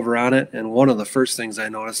look over on it, and one of the first things I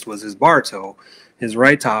noticed was his bar toe. His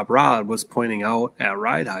right top rod was pointing out at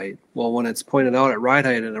ride height. Well, when it's pointed out at ride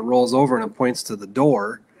height and it rolls over and it points to the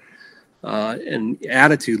door, and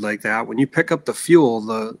attitude like that, when you pick up the fuel,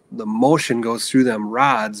 the motion goes through them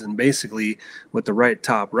rods, and basically with the right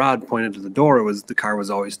top rod pointed to the door, the car was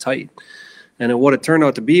always tight. And what it turned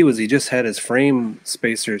out to be was he just had his frame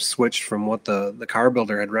spacers switched from what the car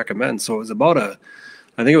builder had recommended. So it was about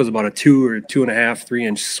I think it was about a 2 or 2.5,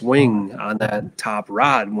 3-inch swing on that top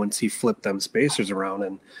rod once he flipped them spacers around,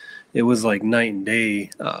 and it was like night and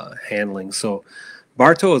day handling. So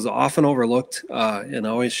bar toe is often overlooked and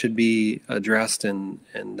always should be addressed, and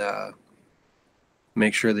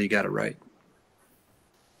make sure that you got it right.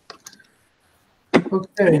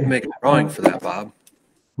 Okay. I need to make a drawing for that, Bob.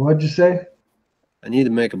 What'd you say? I need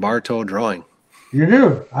to make a bar toe drawing. You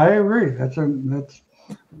do. I agree.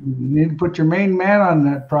 You need to put your main man on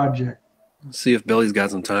that project. See if Billy's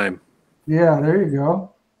got some time. Yeah, there you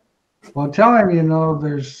go. Well, tell him,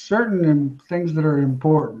 there's certain things that are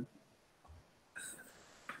important.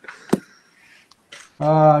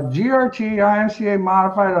 GRT IMCA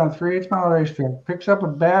modified on 3/8 mile racetrack. Picks up a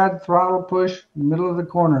bad throttle push in the middle of the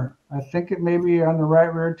corner. I think it may be on the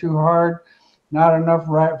right rear too hard, not enough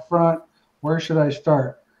right front. Where should I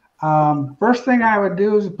start? First thing I would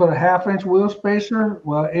do is put a 1/2-inch wheel spacer.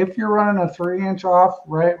 Well, if you're running a 3-inch off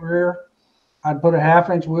right rear, I'd put a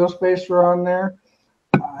 1/2-inch wheel spacer on there.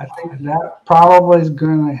 I think that probably is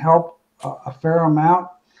going to help a fair amount.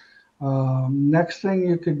 Next thing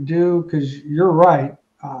you could do, because you're right,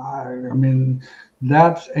 I mean,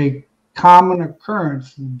 that's a common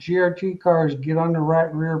occurrence. GRT cars get on the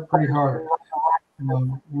right rear pretty hard.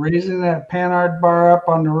 Raising that panhard bar up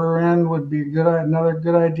on the rear end would be another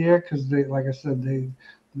good idea, because they, like I said,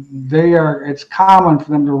 it's common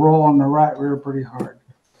for them to roll on the right rear pretty hard.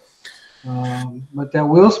 But that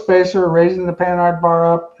wheel spacer, raising the panhard bar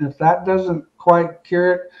up, if that doesn't quite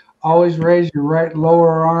cure it, always raise your right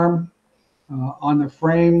lower arm on the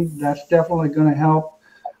frame. That's definitely going to help.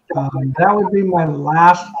 That would be my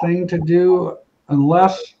last thing to do,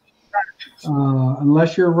 unless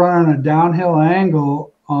you're running a downhill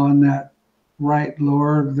angle on that right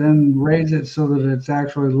lower, then raise it so that it's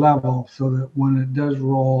actually level, so that when it does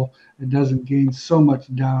roll, it doesn't gain so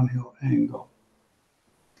much downhill angle.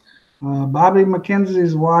 Bobby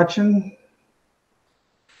McKenzie's watching.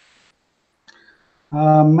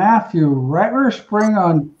 Matthew, right rear spring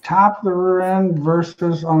on top of the rear end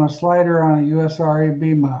versus on a slider on a USRA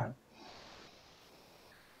B mod.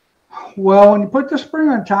 Well, when you put the spring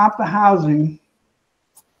on top of the housing,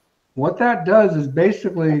 what that does is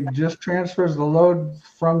basically just transfers the load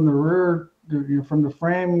from the rear, from the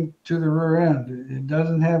frame to the rear end. It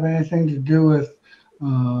doesn't have anything to do with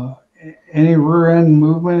any rear end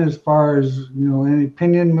movement, as far as any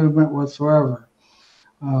pinion movement whatsoever.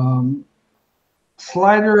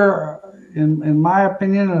 Slider, in my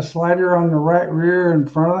opinion, a slider on the right rear in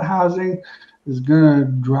front of the housing is going to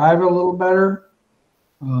drive a little better.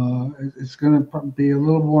 It's going to be a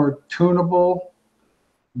little more tunable,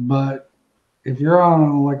 but if you're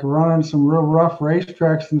on running some real rough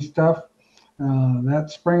racetracks and stuff,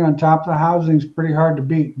 that spring on top of the housing is pretty hard to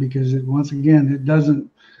beat, because once again,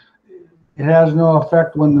 it has no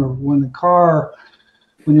effect when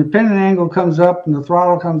your pinion angle comes up and the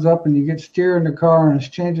throttle comes up and you get steering the car and it's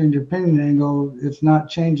changing your pinion angle. It's not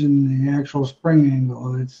changing the actual spring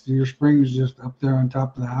angle. Your spring is just up there on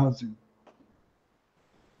top of the housing.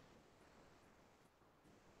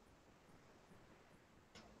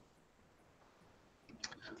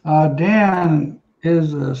 Dan,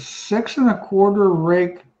 is a 6 1/4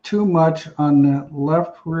 rake too much on that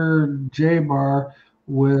left rear J-bar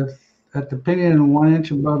with at the pinion 1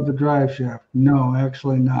 inch above the drive shaft? No,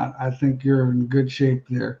 actually not. I think you're in good shape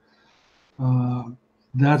there.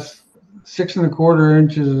 That's 6 1/4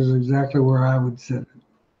 inches is exactly where I would sit it.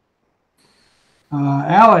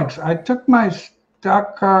 Alex, I took the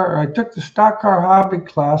stock car hobby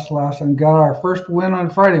class last and got our first win on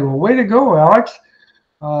Friday. Well, way to go, Alex.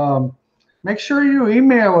 Make sure you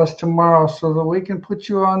email us tomorrow so that we can put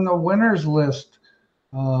you on the winners list.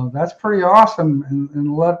 That's pretty awesome,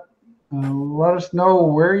 and let us know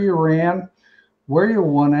where you ran, where you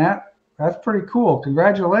won at. That's pretty cool.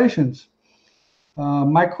 Congratulations.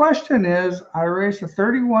 My question is, I race a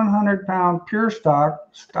 3,100-pound pure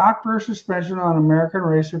stock rear suspension on American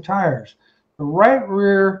Racer tires. The right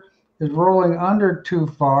rear is rolling under too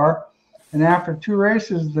far, and after 2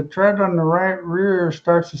 races, the tread on the right rear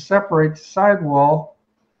starts to separate the sidewall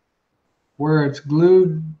where it's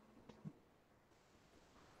glued.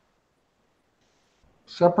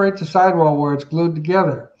 Separate the sidewall where it's glued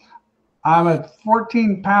together. I'm at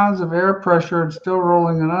 14 pounds of air pressure and still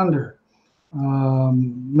rolling it under.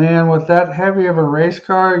 Man, with that heavy of a race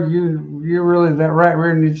car, you really, that right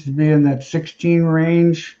rear needs to be in that 16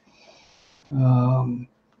 range.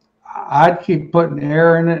 I'd keep putting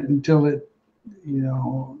air in it until it,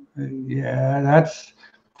 yeah, that's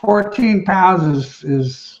 14 pounds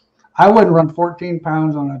is I wouldn't run 14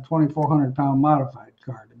 pounds on a 2,400-pound modified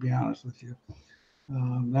car, to be honest with you.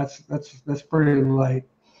 That's pretty light.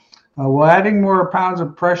 Will adding more pounds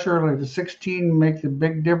of pressure, like the 16, make the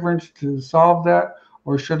big difference to solve that,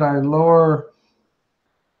 or should I lower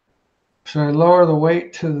the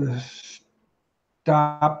weight to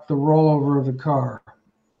stop the rollover of the car?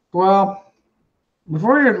 Well,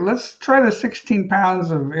 let's try the 16 pounds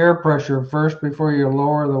of air pressure first before you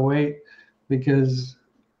lower the weight, because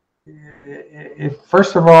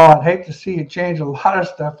first of all, I'd hate to see you change a lot of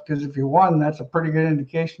stuff, because if you won, that's a pretty good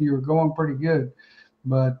indication you were going pretty good.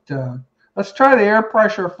 But let's try the air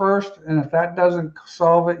pressure first, and if that doesn't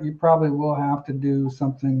solve it, you probably will have to do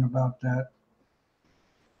something about that.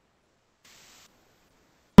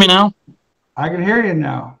 Me now? I can hear you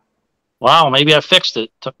now. Wow, maybe I fixed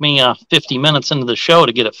it. Took me 50 minutes into the show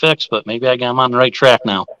to get it fixed, but maybe I'm on the right track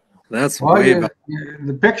now. That's way better.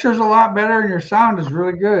 The picture's a lot better, and your sound is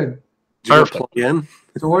really good. Did you plug in?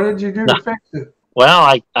 So what did you do to fix it?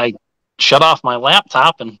 Well, I shut off my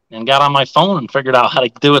laptop and got on my phone and figured out how to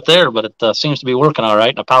do it there, but it seems to be working all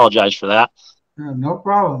right. I apologize for that. No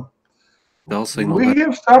problem. No signal. We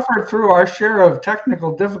have suffered through our share of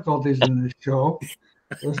technical difficulties in this show.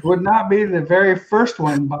 This would not be the very first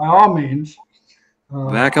one, by all means.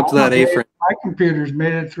 Back up to that A-frame. My computer's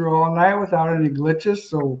made it through all night without any glitches,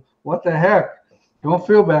 so what the heck? Don't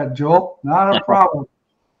feel bad, Joel. Not a problem.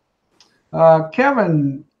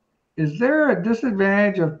 Kevin, is there a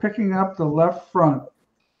disadvantage of picking up the left front?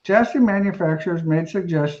 Chassis manufacturers made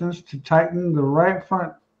suggestions to tighten the right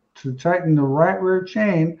rear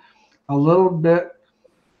chain a little bit,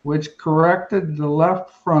 which corrected the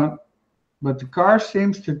left front, but the car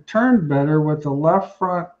seems to turn better with the left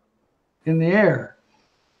front in the air.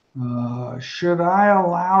 Should I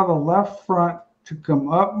allow the left front to come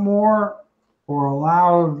up more, or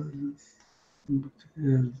allow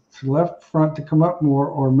the left front to come up more,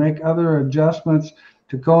 or make other adjustments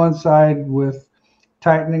to coincide with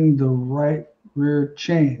tightening the right rear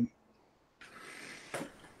chain?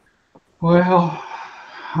 Well,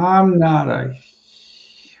 I'm not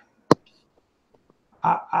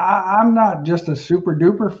just a super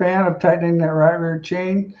duper fan of tightening that right rear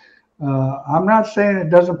chain. I'm not saying it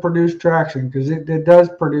doesn't produce traction, because it does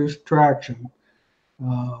produce traction.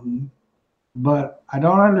 But I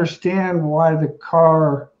don't understand why the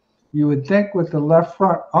car, you would think with the left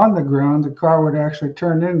front on the ground, the car would actually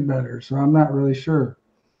turn in better. So I'm not really sure.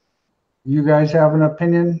 You guys have an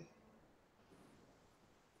opinion?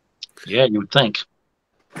 Yeah, you would think.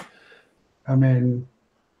 I mean,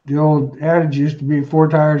 the old adage used to be 4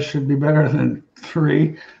 tires should be better than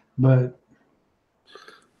 3, but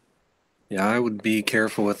yeah, I would be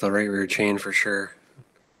careful with the right rear chain for sure.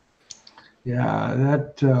 Yeah,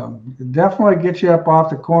 that definitely gets you up off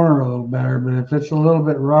the corner a little better, but if it's a little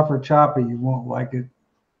bit rough or choppy, you won't like it.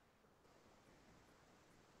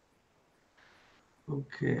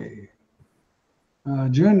 Okay.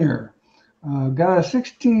 Junior, got a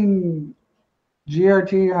 16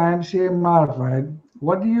 GRT IMCA modified.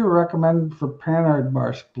 What do you recommend for panhard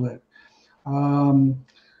bar split? On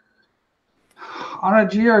a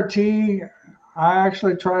GRT, I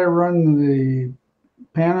actually try to run the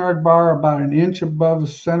panhard bar about 1 inch above the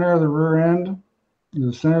center of the rear end,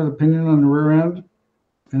 the center of the pinion on the rear end.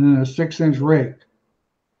 and then a 6-inch rake.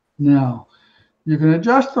 Now, you can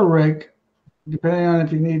adjust the rake depending on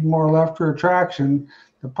if you need more left or traction.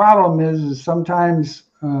 The problem is sometimes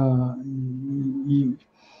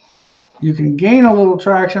you can gain a little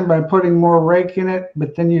traction by putting more rake in it,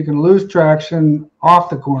 but then you can lose traction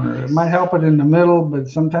off the corner. It might help it in the middle, but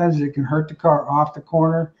sometimes it can hurt the car off the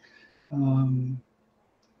corner.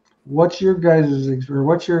 What's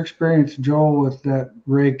your experience, Joel, with that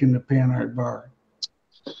rake and the Panhard bar?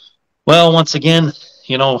 Well, once again,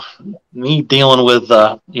 me dealing with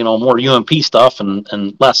more UMP stuff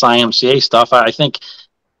and less IMCA stuff, I think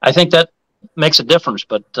that makes a difference.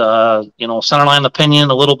 But centerline the pinion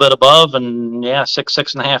a little bit above, and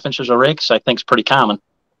 6.5 inches of rakes, I think is pretty common.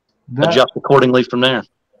 Adjust accordingly from there.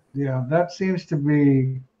 Yeah, that seems to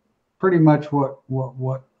be pretty much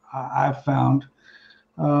what I've found.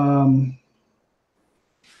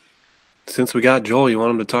 Since we got Joel, you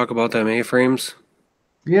want him to talk about them A-frames?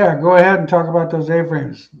 Yeah, go ahead and talk about those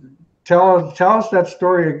A-frames. Tell us that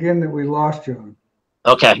story again that we lost you on.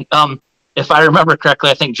 Okay. If I remember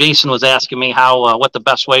correctly, I think Jason was asking me what the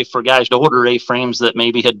best way for guys to order A-frames that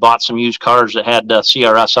maybe had bought some used cars that had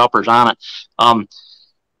CRS uppers on it.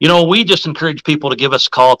 We just encourage people to give us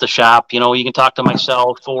a call at the shop. You can talk to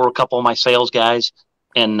myself or a couple of my sales guys,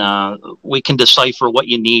 and we can decipher what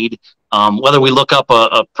you need. Whether we look up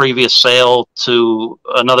a previous sale to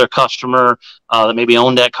another customer that maybe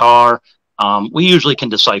owned that car, we usually can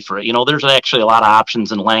decipher it. There's actually a lot of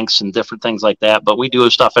options and lengths and different things like that, but we do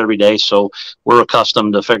stuff every day, so we're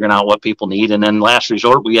accustomed to figuring out what people need. And then last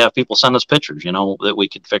resort, we have people send us pictures, that we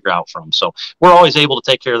could figure out from. So we're always able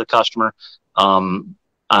to take care of the customer on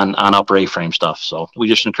upper A-frame stuff. So we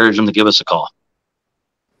just encourage them to give us a call.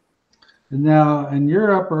 Now, and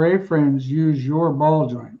your upper A-frames use your ball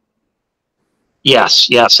joint. Yes.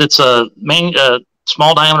 It's a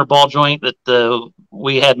small diameter ball joint that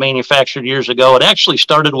we had manufactured years ago. It actually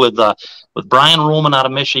started with Brian Ruhlman out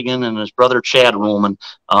of Michigan and his brother Chad Ruhlman.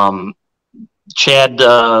 Chad,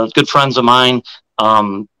 good friends of mine,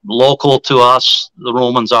 local to us, the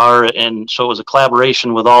Ruhlmans are, and so it was a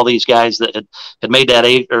collaboration with all these guys that had made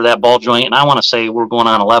that ball joint. And I want to say we're going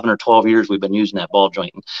on 11 or 12 years we've been using that ball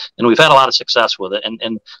joint, and we've had a lot of success with it.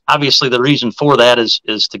 And obviously the reason for that is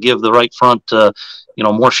to give the right front,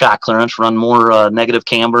 more shock clearance, run more negative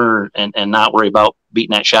camber, and not worry about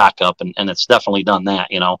beating that shock up. And it's definitely done that,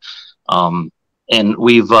 and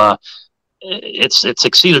we've, it's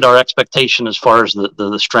exceeded our expectation as far as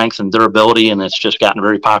the strength and durability, and it's just gotten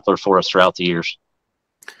very popular for us throughout the years.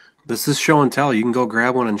 This is show and tell. You can go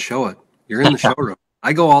grab one and show it. You're in the showroom.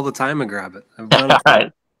 I go all the time and grab it. I've done it. All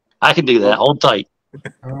right. I can do that. Hold tight.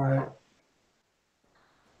 All right.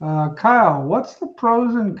 Kyle, what's the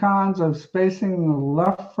pros and cons of spacing the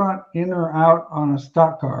left front in or out on a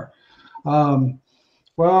stock car?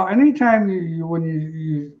 Well, anytime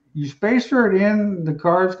when you spacer it in, the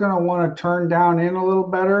car's going to want to turn down in a little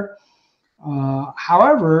better.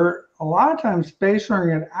 However, a lot of times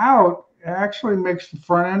spacering it out actually makes the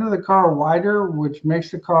front end of the car wider, which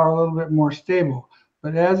makes the car a little bit more stable.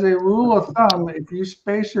 But as a rule of thumb, if you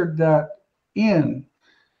spacered that in,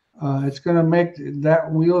 it's going to make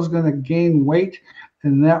that wheel is going to gain weight,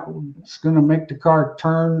 and that's going to make the car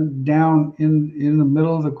turn down in the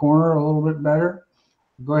middle of the corner a little bit better.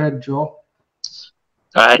 Go ahead, Joel.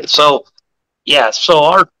 All right. So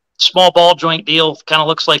our small ball joint deal kind of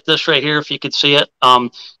looks like this right here, if you could see it.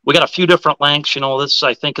 We got a few different lengths. This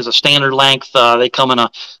I think is a standard length. They come in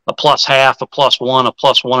a +1/2, a +1, a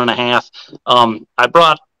 +1.5. I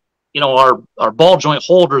brought our ball joint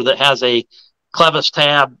holder that has a clevis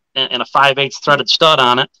tab and a 5/8 threaded stud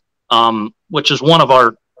on it, which is one of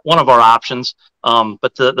our options.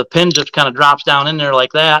 But the pin just kind of drops down in there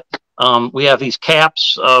like that. We have these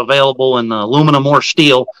caps available in aluminum or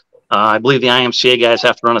steel. I believe the IMCA guys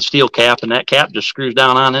have to run a steel cap, and that cap just screws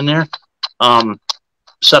down on in there.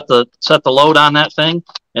 Set the load on that thing,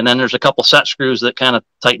 and then there's a couple set screws that kind of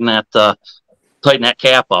tighten that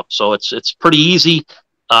cap up. So it's pretty easy,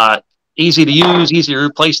 easy to use, easy to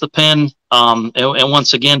replace the pin, and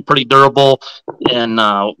once again pretty durable, and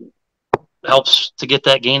helps to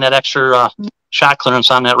gain that extra shock clearance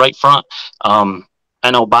on that right front. I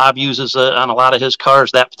know Bob uses it on a lot of his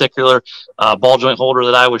cars, that particular ball joint holder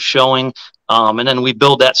that I was showing. And then we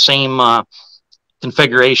build that same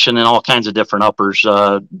configuration in all kinds of different uppers,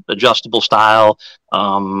 adjustable style.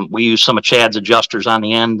 We use some of Chad's adjusters on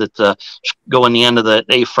the end that go in the end of the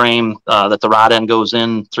A-frame that the rod end goes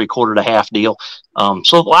in, 3/4 to half deal.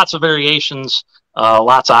 So lots of variations,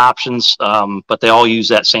 lots of options, but they all use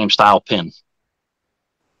that same style pin.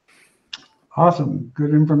 Awesome.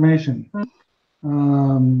 Good information.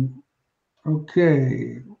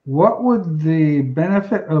 Okay, what would the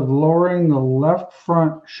benefit of lowering the left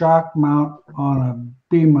front shock mount on a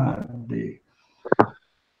B-mod be?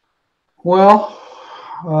 Well,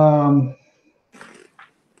 um,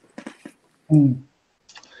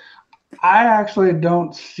 I actually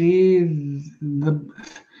don't see the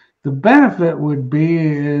benefit would be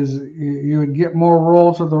is you would get more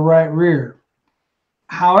roll to the right rear.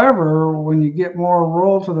 However, when you get more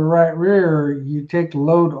roll to the right rear, you take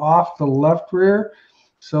load off the left rear.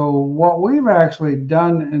 So what we've actually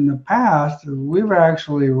done in the past is we've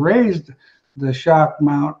actually raised the shock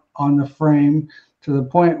mount on the frame to the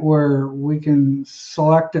point where we can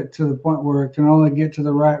select it to the point where it can only get to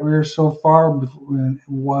the right rear so far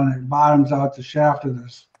when it bottoms out the shaft of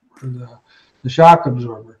the shock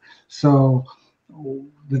absorber. So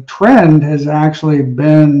the trend has actually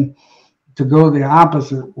been to go the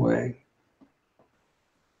opposite way.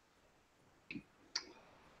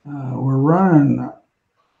 We're running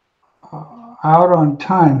out on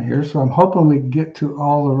time here, so I'm hoping we get to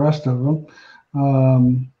all the rest of them.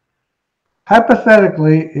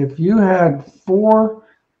 Hypothetically, if you had 4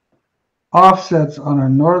 offsets on a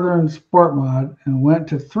Northern Sport Mod and went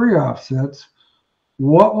to 3 offsets,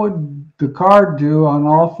 what would the car do on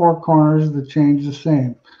all 4 corners to change the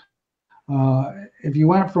same? If you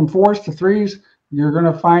went from 4s to 3s, you're going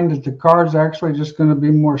to find that the car is actually just going to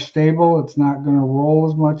be more stable. It's not going to roll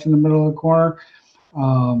as much in the middle of the corner.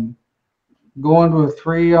 Going to a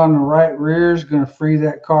 3 on the right rear is going to free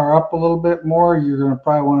that car up a little bit more. You're going to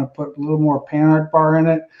probably want to put a little more panhard bar in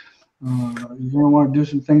it. You're going to want to do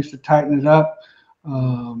some things to tighten it up.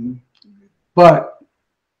 But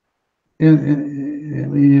by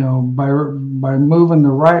moving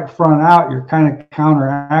the right front out, you're kind of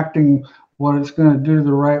counteracting what it's going to do to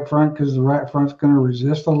the right front, because the right front's going to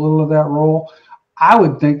resist a little of that roll. I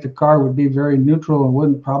would think the car would be very neutral and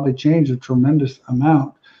wouldn't probably change a tremendous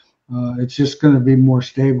amount. It's just going to be more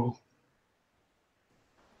stable.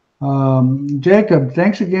 Jacob,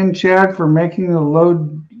 thanks again, Chad, for making the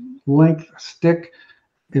load length stick.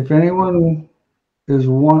 If anybody is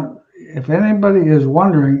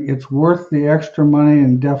wondering, it's worth the extra money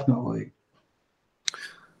indefinitely.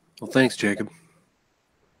 Well, thanks, Jacob.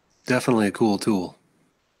 Definitely a cool tool.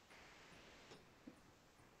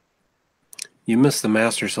 You missed the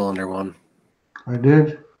master cylinder one. I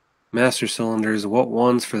did. Master cylinders, what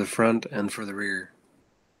ones for the front and for the rear?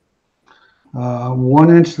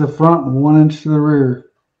 1 inch to the front and 1 inch to the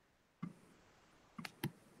rear.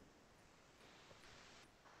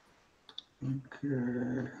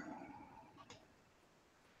 Okay.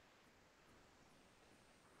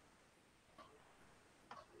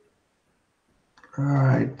 All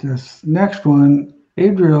right, this next one,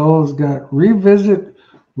 Adriel has got revisit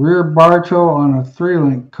rear bar toe on a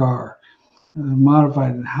 3-link car,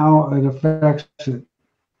 modified, and how it affects it.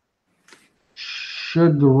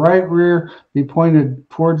 Should the right rear be pointed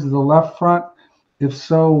towards the left front? If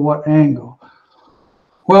so, what angle?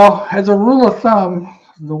 Well, as a rule of thumb,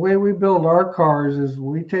 the way we build our cars is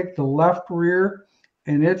we take the left rear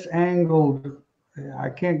and it's angled. I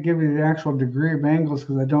can't give you the actual degree of angles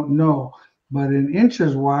because I don't know. But in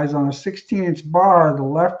inches wise, on a 16-inch bar, the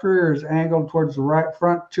left rear is angled towards the right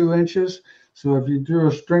front 2 inches. So if you drew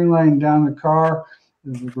a string line down the car,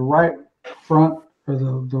 the right front or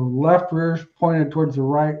the left rear is pointed towards the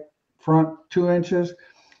right front 2 inches.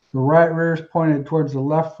 The right rear is pointed towards the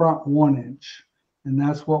left front 1 inch. And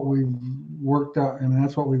that's what we've worked out. And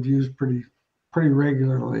that's what we've used pretty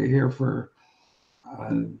regularly here for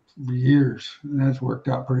years. And that's worked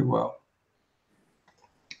out pretty well.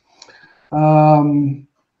 Dan,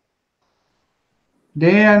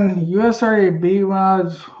 USRA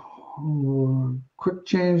mods, quick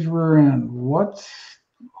change rear end. What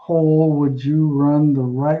hole would you run the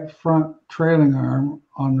right front trailing arm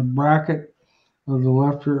on the bracket of the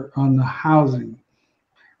left rear on the housing?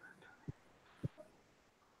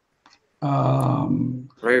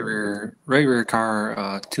 Right rear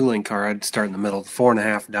car, 2-link car, I'd start in the middle,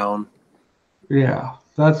 4.5 down. Yeah,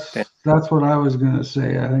 that's what I was going to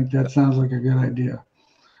say. I think that sounds like a good idea.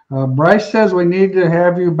 Bryce says we need to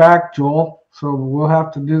have you back, Joel. So we'll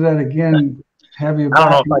have to do that again. Have you back. I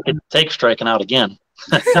don't know if I could take striking out again.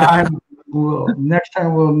 Next time we'll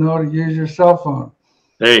know to use your cell phone.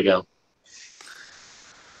 There you go.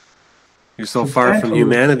 You're so far from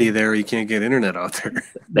humanity there, you can't get internet out there.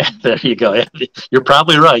 There you go. You're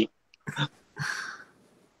probably right. Oh,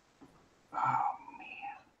 man.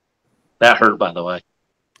 That hurt, by the way.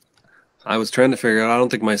 I was trying to figure out, I don't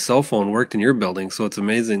think my cell phone worked in your building, so it's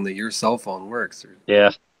amazing that your cell phone works.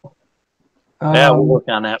 Yeah. Yeah, we'll work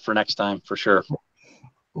on that for next time, for sure.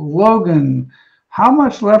 Logan, How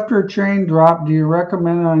much lefter chain drop do you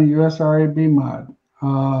recommend on a USRAB mod?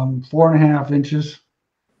 4.5 inches.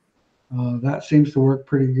 That seems to work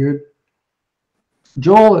pretty good.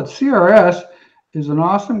 Joel at CRS is an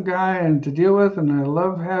awesome guy and to deal with, and I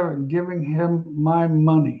love giving him my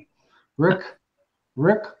money. Rick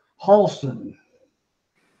Holson.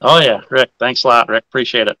 Oh yeah, Rick. Thanks a lot, Rick.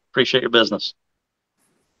 Appreciate it. Appreciate your business.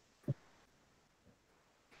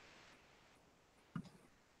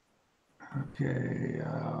 Okay.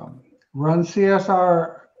 Run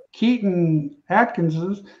CSR. Keaton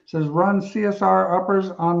Atkinson says, run CSR uppers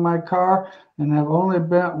on my car and have only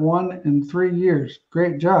bent one in 3 years.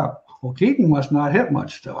 Great job. Well, Keaton must not hit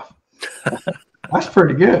much stuff. That's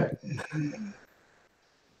pretty good.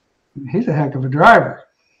 He's a heck of a driver.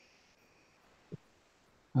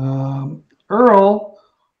 Earl,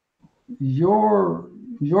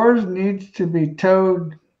 yours needs to be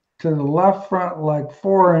towed to the left front like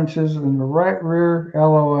 4 inches and the right rear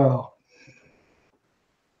LOL.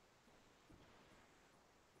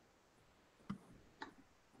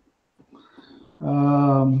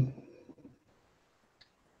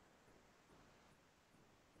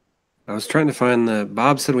 I was trying to find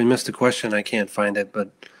Bob said we missed a question. I can't find it,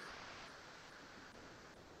 but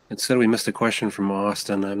it said we missed a question from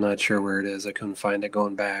Austin. I'm not sure where it is. I couldn't find it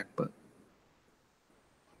going back, but.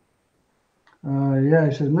 Yeah,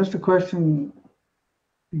 he says, missed a question.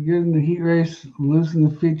 Getting the heat race, losing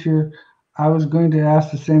the feature. I was going to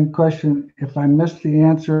ask the same question. If I missed the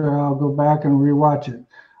answer, I'll go back and rewatch it.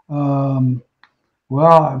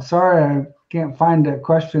 Well, I'm sorry I can't find that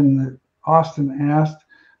question that Austin asked.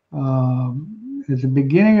 At the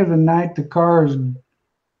beginning of the night, the car is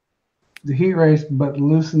the heat race, but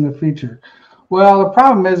loosen the feature. Well, the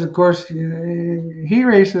problem is, of course, heat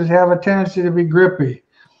races have a tendency to be grippy.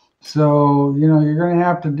 So, you're going to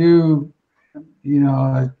have to do,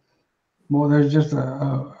 well, there's just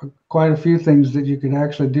quite a few things that you could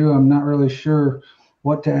actually do. I'm not really sure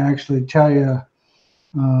what to actually tell you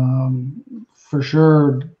for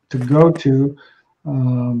sure to go to.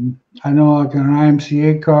 I know like an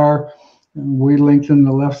IMCA car, we lengthen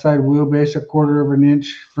the left side wheelbase 1/4 of an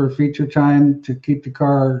inch for feature time to keep the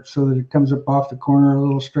car so that it comes up off the corner a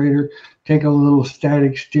little straighter. Take a little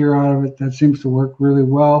static steer out of it. That seems to work really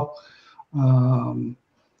well.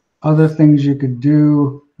 Other things you could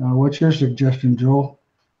do. What's your suggestion, Joel?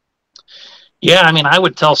 Yeah, I mean, I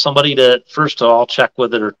would tell somebody to first of all check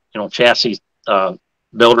with their chassis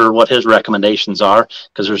builder what his recommendations are,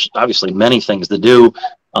 because there's obviously many things to do,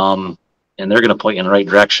 and they're going to point you in the right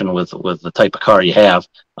direction with the type of car you have.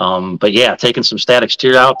 But yeah, taking some static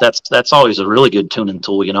steer out, that's always a really good tuning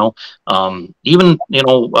tool. Even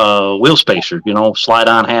wheel spacers, slide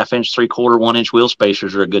on 1/2 inch, 3/4, 1 inch wheel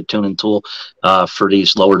spacers are a good tuning tool for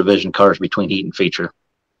these lower division cars between heat and feature.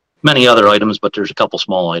 Many other items, but there's a couple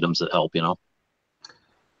small items that help.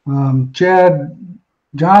 Chad,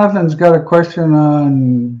 Jonathan's got a question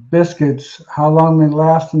on biscuits, how long they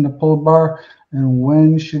last in the pull bar, and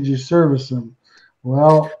when should you service them?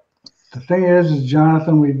 Well, the thing is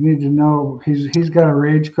Jonathan, we need to know, he's got a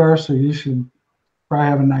rage car, so you should probably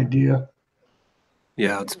have an idea.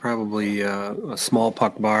 Yeah, it's probably a small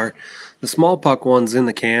puck bar. The small puck ones in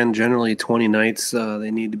the can, generally 20 nights,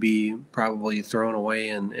 they need to be probably thrown away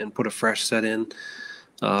and put a fresh set in.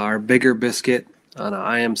 Our bigger biscuit on an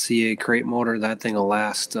IMCA crate motor, that thing will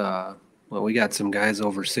last, well, we got some guys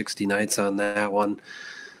over 60 nights on that one.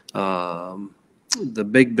 The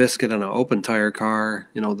big biscuit on an open tire car,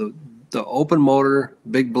 the open motor,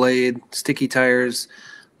 big blade, sticky tires,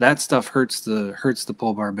 that stuff hurts the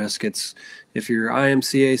pull bar biscuits. If you're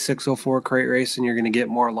IMCA 604 crate racing, you're going to get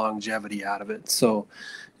more longevity out of it. So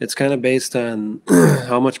it's kind of based on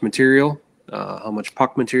how much material, how much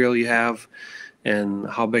puck material you have, and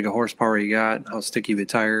how big a horsepower you got, how sticky the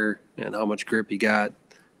tire, and how much grip you got.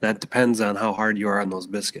 That depends on how hard you are on those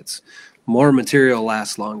biscuits. More material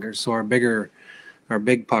lasts longer, so our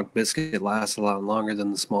big puck biscuit lasts a lot longer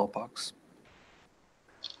than the small pucks.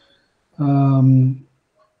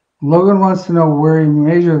 Logan wants to know where you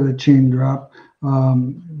measure the chain drop.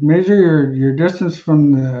 Measure your distance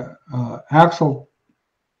from the axle.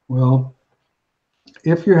 Well,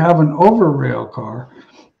 if you have an over rail car,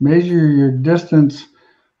 measure your distance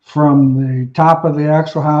from the top of the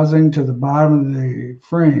axle housing to the bottom of the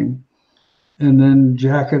frame, and then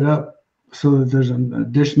jack it up so that there's an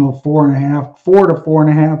additional 4 to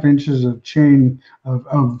 4.5 inches of chain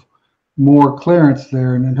of more clearance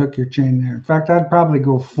there, and then hook your chain there. In fact, I'd probably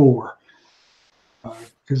go 4.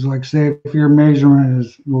 Because like say if your measurement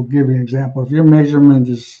is, we'll give you an example, if your measurement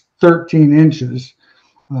is 13 inches,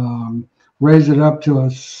 raise it up to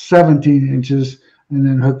 17 inches and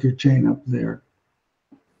then hook your chain up there.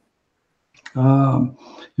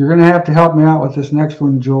 You're going to have to help me out with this next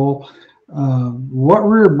one, Joel. What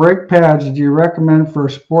rear brake pads do you recommend for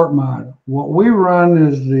a sport mod? What we run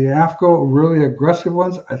is the AFCO really aggressive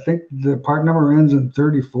ones. I think the part number ends in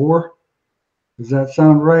 34. Does that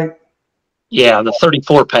sound right? Yeah, the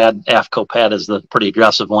 34 pad, AFCO pad, is the pretty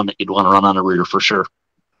aggressive one that you'd want to run on a rear for sure.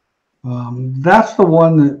 That's the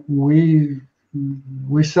one that we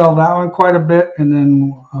sell that one quite a bit, and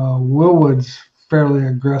then Willwood's fairly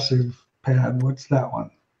aggressive pad. What's that one?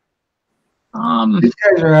 These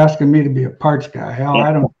guys are asking me to be a parts guy. Hell, yeah.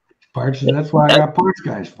 I don't parts. That's why I got parts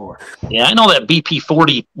guys for. Yeah, I know that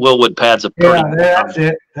BP40 Willwood pad's a pretty. Yeah, that's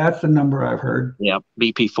it. That's the number I've heard. Yeah,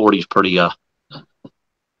 BP40 is pretty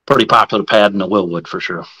popular pad in the Willwood for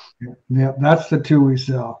sure. Yeah, that's the two we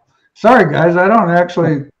sell. Sorry, guys, I don't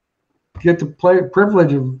actually get the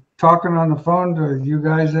privilege of talking on the phone to you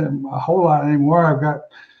guys a whole lot anymore. I've got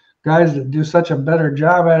guys that do such a better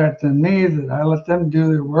job at it than me that I let them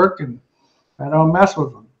do their work and I don't mess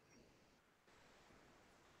with them.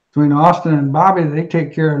 Between Austin and Bobby, they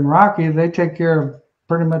take care, and Rocky, they take care of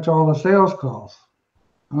pretty much all the sales calls.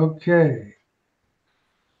 Okay.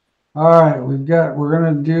 All right, we're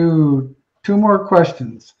going to do 2 more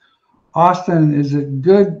questions. Austin, is it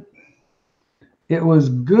good? It was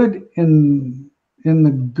good in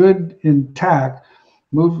the good intact.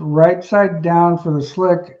 Moved right side down for the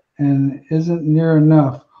slick and isn't near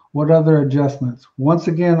enough. What other adjustments? Once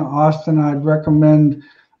again, Austin, I'd recommend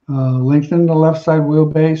lengthening the left side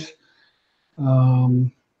wheelbase.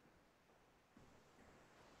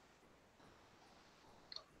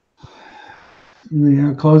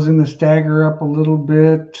 Closing the stagger up a little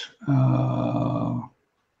bit.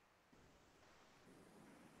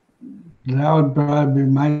 That would probably be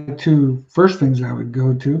my 2 first things I would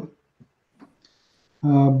go to.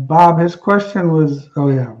 Bob, his question was, oh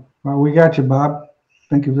yeah, well, we got you, Bob.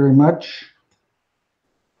 Thank you very much.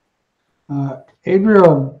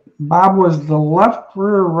 Adriel, Bob, was the left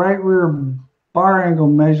rear, right rear bar angle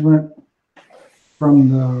measurement from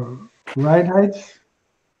the ride heights?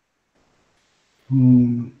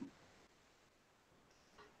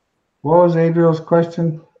 What was Adriel's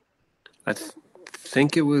question? I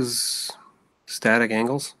think it was static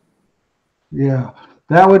angles. Yeah,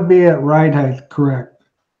 that would be at ride height, correct.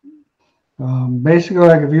 Basically,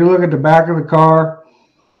 like if you look at the back of the car,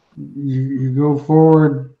 you go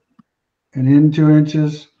forward and in 2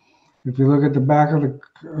 inches. If you look at the back of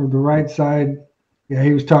the right side, yeah,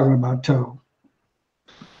 he was talking about toe.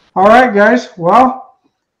 All right, guys. Well,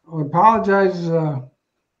 I apologize.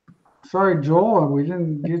 Sorry, Joel, we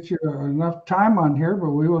didn't get you enough time on here, but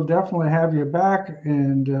we will definitely have you back.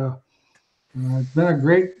 And it's been a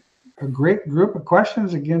great group of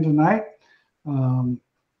questions again tonight.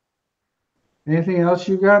 Anything else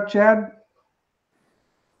you got, Chad?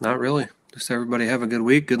 Not really. Just everybody have a good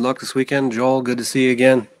week. Good luck this weekend. Joel, good to see you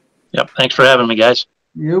again. Yep. Thanks for having me, guys.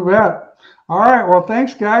 You bet. All right. Well,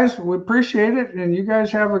 thanks, guys. We appreciate it. And you guys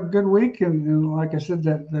have a good week. And like I said,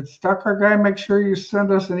 that Stucker guy, make sure you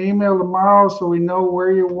send us an email tomorrow so we know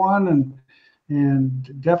where you won.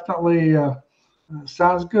 And definitely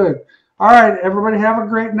sounds good. All right. Everybody have a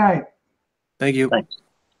great night. Thank you. Thanks.